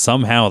 1, and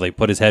somehow they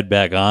put his head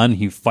back on.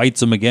 He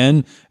fights him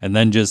again, and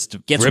then just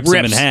rips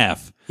him in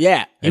half.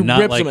 Yeah, And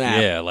not rips like, him in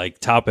half. yeah, like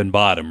top and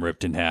bottom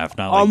ripped in half,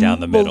 not like down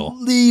the middle.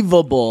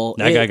 Unbelievable.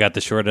 That guy got the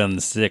short end of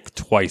the stick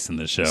twice in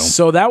the show.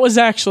 So that was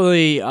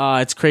actually,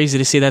 it's crazy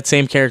to see that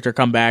same character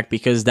come back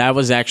because that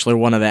was actually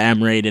one of the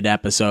M-rated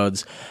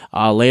episodes.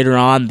 Later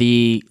on,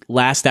 the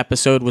last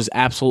episode was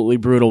absolutely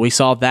brutal. We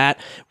saw that.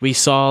 We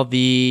saw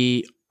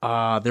there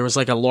was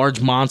like a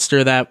large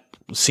monster that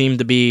seemed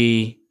to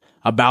be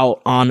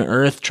about on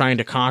Earth, trying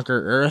to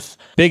conquer Earth.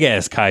 Big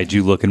ass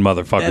kaiju looking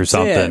motherfucker. That's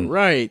something. it,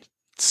 right.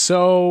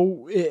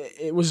 So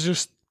it was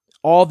just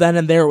all then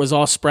and there. It was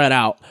all spread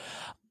out.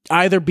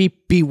 Either be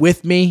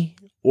with me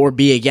or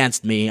be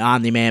against me.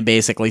 Omni-Man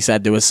basically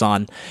said to his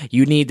son,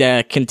 you need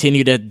to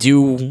continue to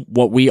do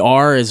what we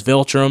are as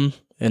Viltrum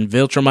and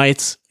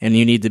Viltrumites, and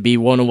you need to be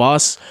one of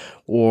us,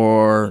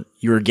 or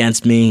you're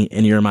against me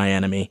and you're my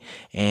enemy.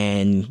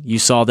 And you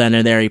saw then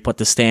and there, he put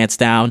the stance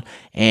down,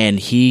 and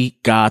he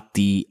got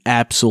the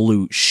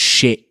absolute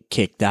shit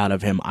kicked out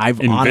of him.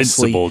 I've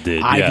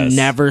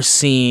never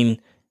seen...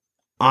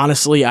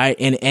 Honestly,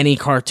 in any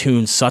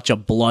cartoon, such a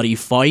bloody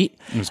fight.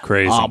 It was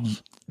crazy.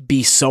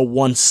 Be so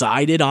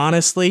one-sided,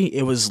 honestly.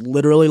 It was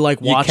literally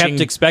like watching... You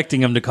kept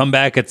expecting him to come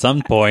back at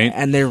some point.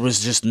 And there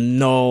was just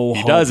no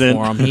hope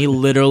for him. He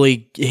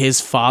literally... His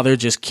father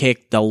just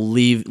kicked the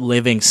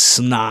living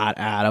snot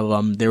out of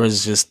him. It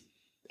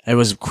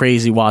was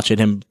crazy watching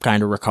him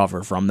kind of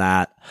recover from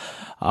that.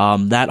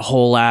 That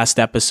whole last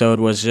episode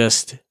was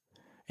just...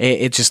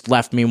 It just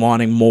left me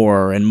wanting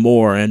more and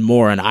more and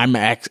more, and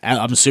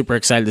I'm super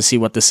excited to see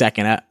what the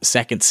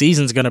second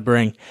season's gonna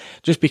bring,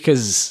 just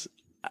because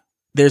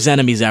there's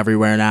enemies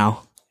everywhere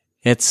now.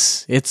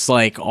 It's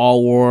like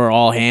all war,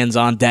 all hands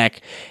on deck,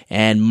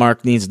 and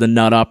Mark needs the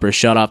nut up or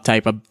shut up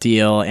type of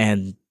deal.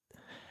 And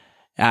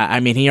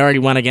I mean, he already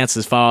went against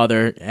his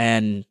father,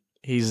 and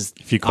he's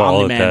if you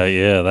call Omni-Man.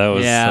 it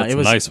that, that's a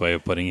nice way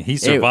of putting it. He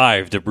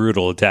survived a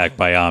brutal attack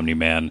by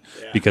Omni-Man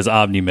because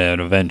Omni-Man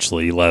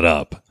eventually let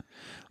up.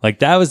 Like,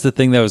 that was the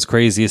thing that was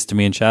craziest to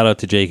me, and shout out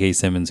to J.K.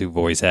 Simmons, who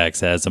voice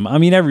acts as him. I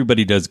mean,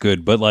 everybody does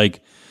good, but,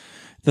 like,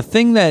 the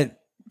thing that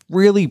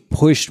really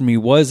pushed me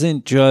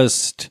wasn't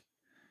just...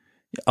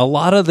 A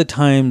lot of the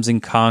times in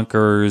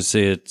Conquerors,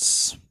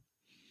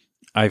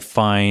 I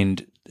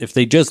find, if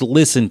they just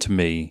listen to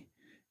me,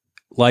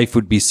 life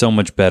would be so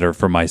much better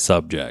for my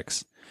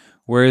subjects.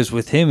 Whereas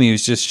with him, he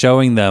was just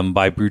showing them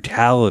by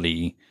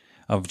brutality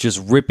of just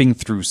ripping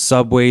through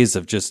subways,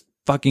 of just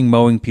fucking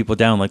mowing people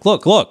down. Like,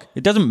 look,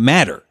 it doesn't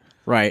matter.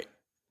 Right.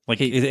 Like,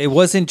 it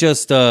wasn't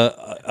just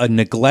a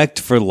neglect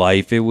for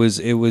life. It was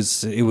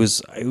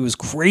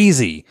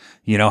crazy.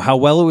 You know, how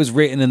well it was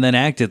written and then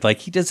acted. Like,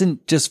 he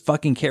doesn't just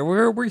fucking care.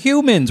 We're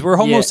humans. We're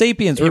Homo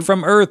sapiens. We're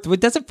from Earth. It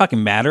doesn't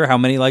fucking matter how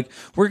many, like,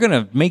 we're going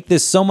to make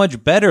this so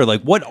much better.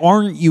 Like, what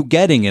aren't you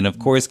getting? And of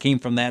course came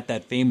from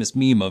that famous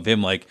meme of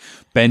him, like,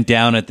 bent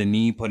down at the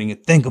knee, putting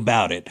it, think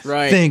about it.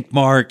 Right. Think,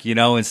 Mark, you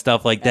know, and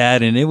stuff like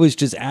that. And it was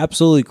just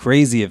absolutely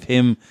crazy of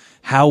him,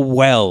 how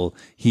well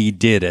he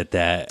did at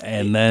that.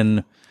 And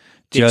then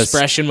The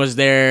expression was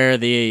there.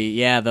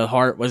 The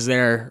heart was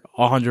there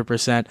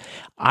 100%.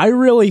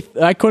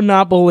 I could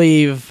not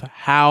believe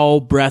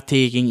how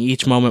breathtaking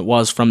each moment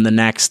was from the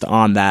next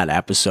on that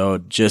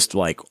episode. Just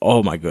like,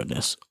 oh my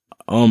goodness.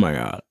 Oh my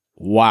God.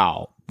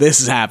 Wow. This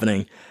is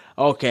happening.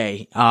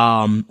 Okay.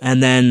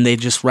 And then they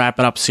just wrap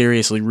it up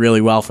seriously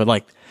really well for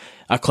like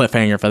a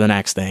cliffhanger for the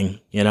next thing,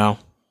 you know?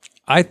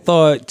 I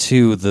thought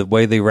too, the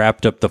way they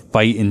wrapped up the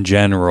fight in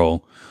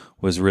general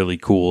was really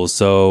cool.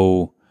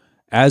 So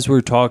as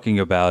we're talking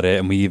about it,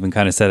 and we even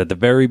kind of said at the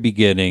very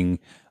beginning,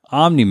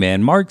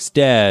 Omni-Man, Mark's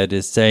dad,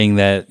 is saying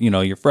that, you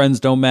know, your friends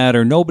don't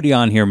matter. Nobody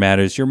on here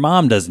matters. Your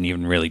mom doesn't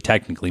even really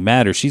technically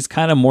matter. She's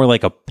kind of more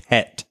like a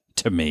pet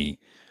to me,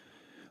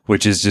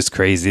 which is just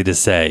crazy to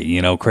say,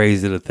 you know,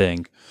 crazy to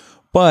think.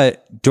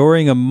 But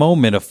during a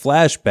moment of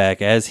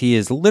flashback, as he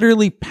has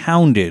literally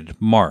pounded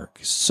Mark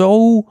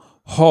so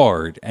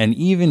hard and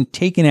even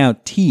taken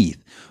out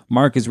teeth,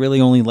 Mark is really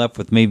only left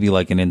with maybe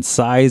like an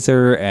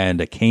incisor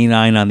and a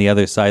canine on the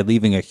other side,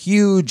 leaving a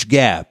huge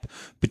gap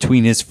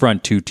between his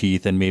front two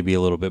teeth and maybe a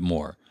little bit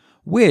more,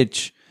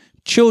 which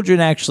children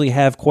actually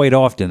have quite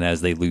often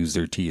as they lose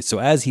their teeth. So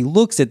as he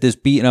looks at this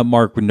beaten up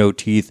Mark with no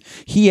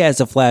teeth, he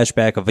has a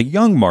flashback of a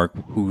young Mark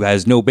who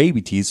has no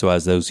baby teeth, so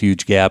has those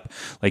huge gap,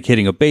 like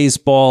hitting a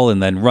baseball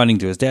and then running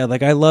to his dad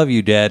like, I love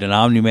you, Dad. And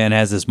Omni-Man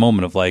has this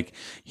moment of like,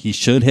 he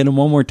should hit him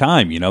one more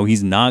time. You know,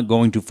 he's not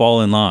going to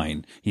fall in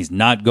line. He's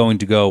not going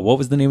to go, what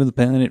was the name of the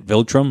planet?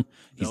 Viltrum?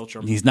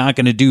 He's not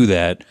going to do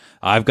that.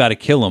 I've got to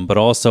kill him, but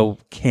also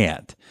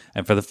can't.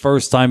 And for the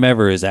first time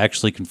ever is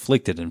actually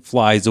conflicted and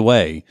flies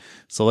away.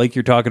 So like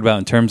you're talking about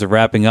in terms of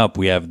wrapping up,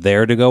 we have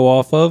there to go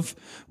off of.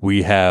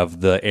 We have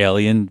the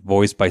alien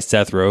voiced by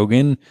Seth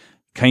Rogen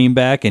came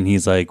back and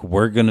he's like,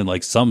 we're going to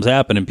like, something's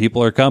happening.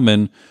 People are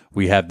coming.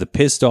 We have the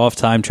pissed off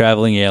time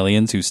traveling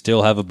aliens who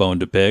still have a bone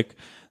to pick.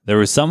 There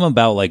was something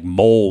about like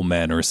mole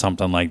men or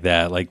something like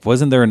that. Like,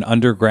 wasn't there an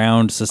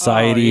underground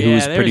society who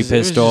was pretty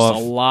pissed off?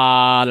 Just a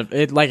lot of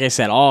it. Like I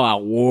said, all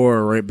out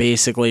war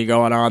basically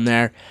going on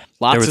there.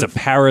 There was a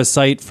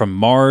parasite from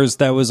Mars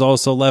that was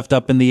also left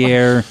up in the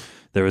air.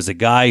 There was a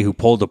guy who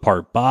pulled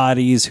apart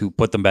bodies, who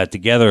put them back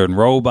together in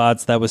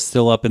robots that was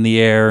still up in the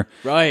air.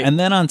 Right. And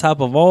then on top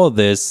of all of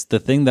this, the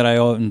thing that I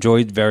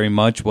enjoyed very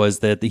much was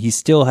that he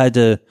still had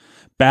to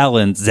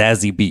balance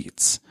Zazie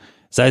Beetz.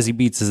 Zazie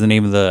Beetz is the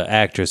name of the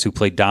actress who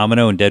played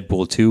Domino in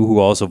Deadpool 2, who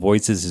also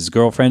voices his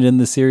girlfriend in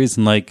the series.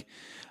 And like,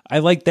 I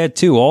like that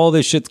too. All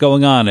this shit's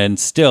going on, and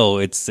still,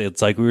 it's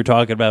like we were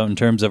talking about in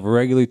terms of a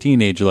regular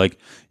teenager. Like,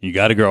 you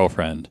got a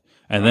girlfriend,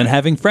 and then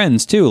having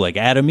friends too. Like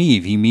Adam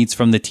Eve, he meets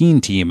from the teen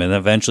team, and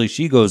eventually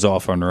she goes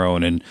off on her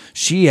own, and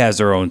she has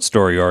her own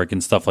story arc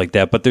and stuff like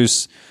that. But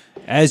there's,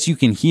 as you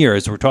can hear,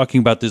 as we're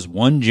talking about this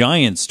one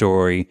giant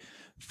story,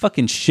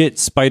 fucking shit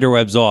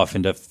spiderwebs off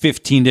into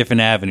 15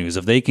 different avenues.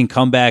 If they can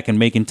come back and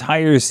make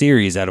entire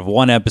series out of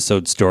one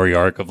episode story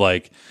arc of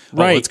like,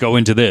 let's go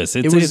into this.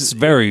 It's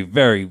very,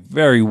 very,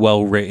 very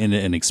well written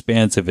and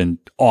expansive and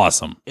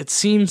awesome. It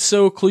seems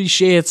so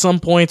cliche at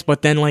some points,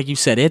 but then like you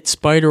said, it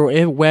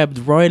webbed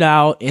right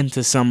out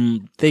into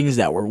some things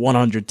that were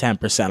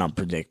 110%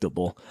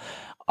 unpredictable.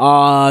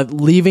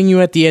 Leaving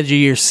you at the edge of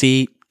your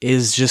seat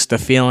is just a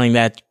feeling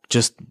that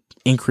just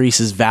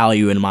increases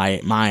value in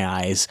my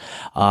eyes.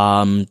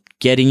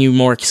 Getting you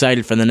more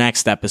excited for the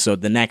next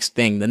episode, the next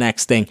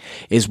thing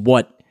is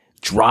what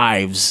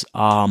drives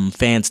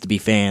fans to be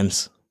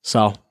fans.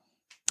 So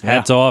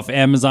hats off.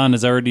 Amazon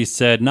has already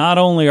said, not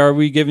only are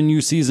we giving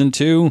you season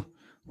 2,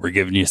 we're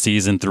giving you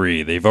season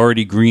 3. They've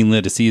already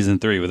greenlit a season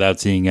 3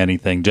 without seeing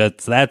anything.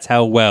 Just that's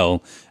how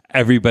well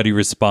everybody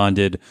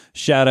responded.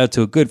 Shout out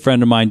to a good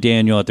friend of mine,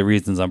 Daniel, at the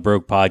Reasons I'm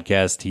Broke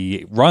podcast.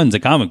 He runs a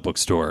comic book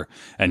store,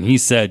 and he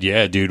said,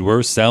 yeah, dude,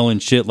 we're selling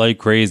shit like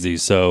crazy.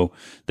 So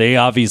they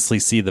obviously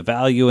see the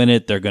value in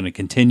it. They're going to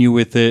continue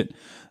with it.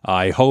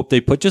 I hope they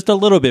put just a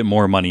little bit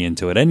more money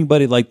into it.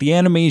 Anybody, like, the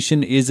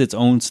animation is its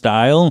own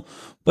style,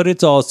 but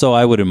it's also,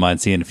 I wouldn't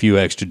mind seeing a few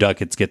extra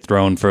ducats get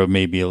thrown for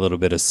maybe a little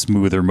bit of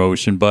smoother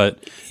motion,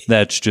 but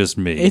that's just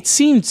me. It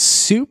seemed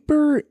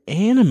super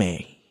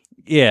anime.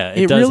 Yeah,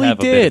 it does really have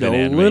did.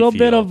 A little feel.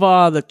 bit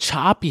of the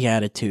choppy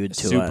attitude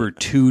to Super it.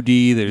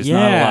 2D. There's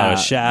not a lot of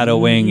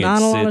shadowing.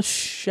 Not a lot of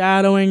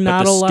shadowing,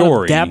 not a lot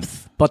of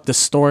depth, but the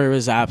story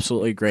was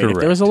absolutely great. Correct.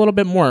 If there was a little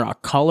bit more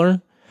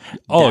color.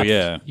 Oh, depth,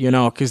 yeah. You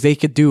know, because they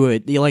could do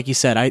it. Like you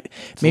said,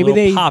 maybe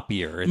they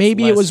poppier.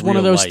 Maybe it was one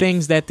of those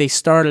things that they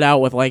started out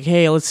with, like,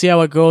 hey, let's see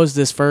how it goes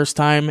this first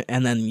time,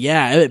 and then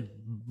it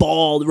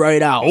balled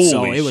right out.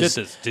 Holy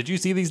shit! Did you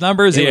see these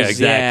numbers? Yeah,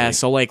 exactly. Yeah,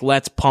 so like,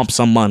 let's pump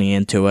some money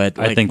into it.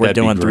 Like, I think we're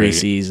doing 3 great.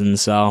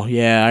 seasons, so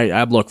yeah,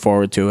 I'd look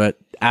forward to it.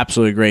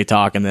 Absolutely great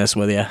talking this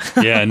with you.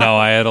 Yeah, no,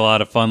 I had a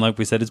lot of fun. Like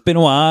we said, it's been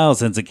a while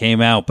since it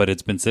came out, but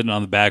it's been sitting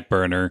on the back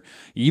burner.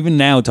 Even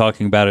now,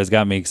 talking about it has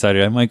got me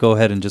excited. I might go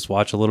ahead and just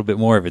watch a little bit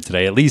more of it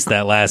today. At least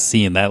that last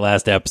scene, that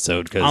last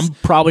episode. Cause I'm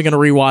probably going to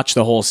rewatch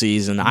the whole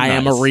season. I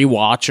am a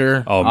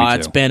rewatcher. Oh, me too.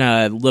 It's been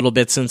a little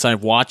bit since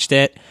I've watched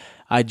it.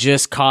 I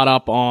just caught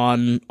up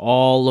on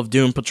all of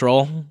Doom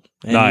Patrol.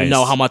 And you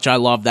know how much I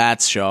love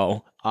that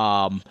show.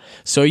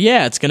 So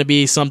yeah, it's gonna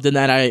be something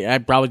that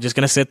I'm probably just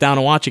gonna sit down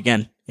and watch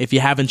again. If you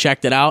haven't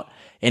checked it out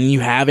and you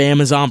have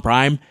Amazon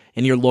Prime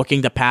and you're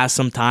looking to pass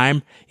some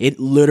time, it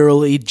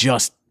literally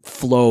just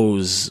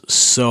flows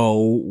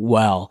so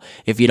well.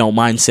 If you don't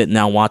mind sitting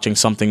down watching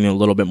something a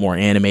little bit more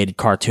animated,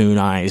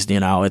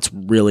 cartoonized, it's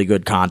really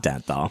good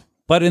content though.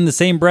 But in the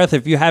same breath,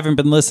 if you haven't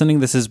been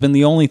listening, this has been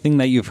the only thing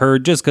that you've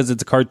heard. Just because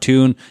it's a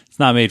cartoon, it's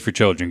not made for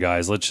children,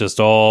 guys. Let's just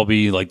all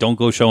be like, don't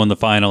go showing the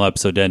final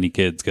episode to any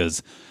kids,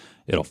 because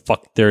it'll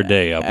fuck their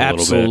day up a little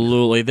bit.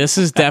 Absolutely. This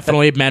is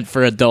definitely meant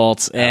for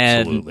adults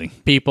and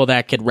people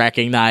that could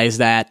recognize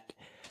that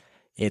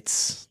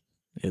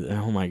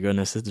oh my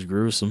goodness, it's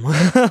gruesome.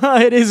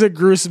 It is a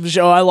gruesome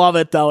show. I love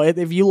it, though.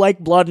 If you like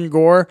blood and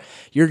gore,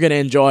 you're going to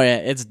enjoy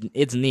it.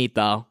 It's neat,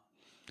 though.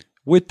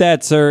 With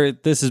that, sir,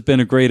 this has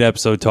been a great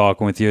episode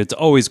talking with you. It's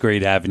always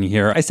great having you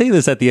here. I say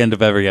this at the end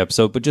of every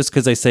episode, but just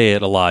because I say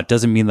it a lot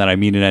doesn't mean that I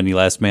mean it any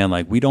less, man.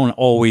 Like, we don't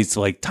always,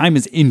 time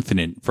is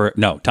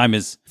time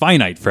is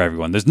finite for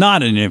everyone. There's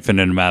not an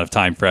infinite amount of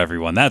time for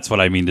everyone. That's what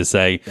I mean to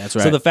say. That's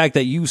right. So the fact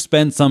that you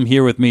spent some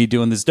here with me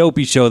doing this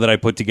dopey show that I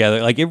put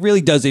together, it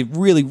really does. It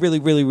really, really,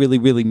 really, really,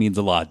 really means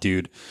a lot,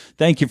 dude.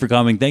 Thank you for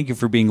coming. Thank you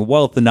for being a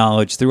wealth of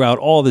knowledge throughout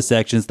all the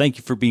sections. Thank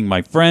you for being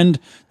my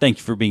friend. Thank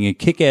you for being a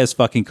kick-ass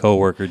fucking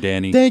coworker, Danny.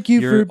 Thank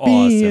you for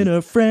being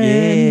a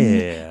friend.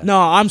 Yeah.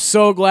 No, I'm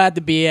so glad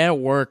to be at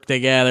work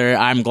together.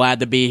 I'm glad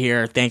to be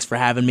here. Thanks for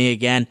having me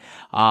again.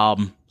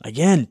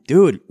 Again,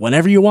 dude,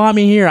 whenever you want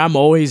me here, I'm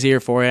always here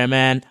for you,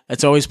 man.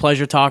 It's always a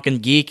pleasure talking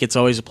geek. It's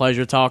always a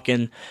pleasure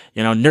talking,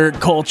 nerd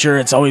culture.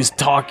 It's always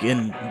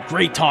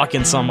great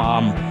talking some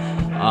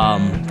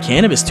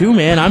cannabis too,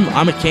 man.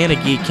 I'm a can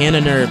of geek, can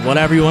of nerd.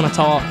 Whatever you want to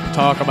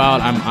talk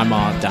about,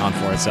 I'm down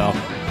for it. So,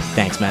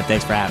 thanks, man.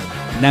 Thanks for having me.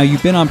 Now,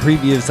 you've been on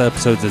previous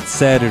episodes. It's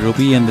said, it'll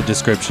be in the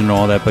description and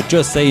all that, but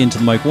just say into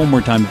the mic one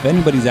more time, if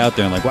anybody's out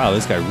there and like, wow,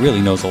 this guy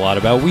really knows a lot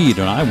about weed,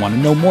 and I want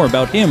to know more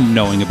about him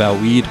knowing about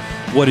weed,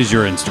 what is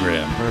your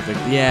Instagram? Perfect.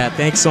 Yeah,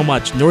 thanks so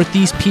much.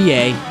 Northeast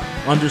PA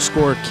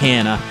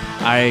 _Canna.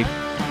 I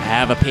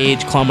have a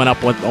page coming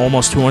up with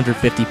almost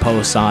 250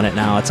 posts on it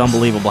now. It's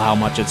unbelievable how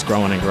much it's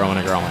growing and growing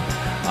and growing.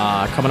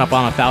 Coming up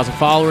on 1,000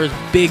 followers.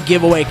 Big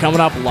giveaway coming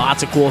up.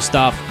 Lots of cool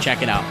stuff.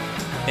 Check it out.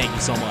 Thank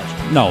you so much.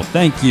 No,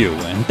 thank you.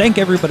 And thank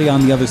everybody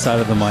on the other side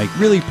of the mic.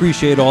 Really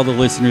appreciate all the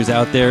listeners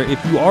out there.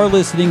 If you are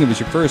listening, it was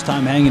your first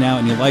time hanging out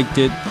and you liked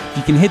it, if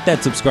you can hit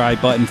that subscribe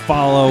button,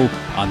 follow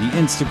on the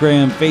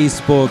Instagram,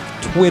 Facebook,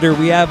 Twitter.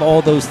 We have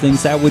all those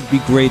things. That would be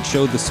great.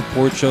 Show the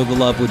support, show the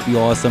love would be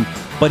awesome.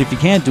 But if you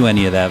can't do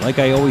any of that, like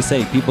I always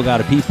say, people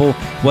gotta people.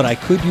 What I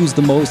could use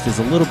the most is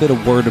a little bit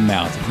of word of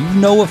mouth. If you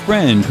know a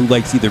friend who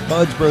likes either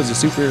Buds Bros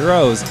or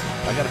superheroes,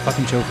 I got a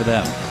fucking show for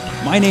them.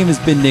 My name has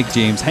been Nick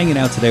James, hanging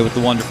out today with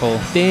the wonderful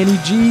Danny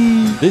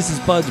G. This is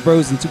Buds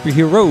Bros and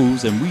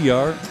Superheroes, and we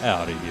are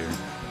out of here.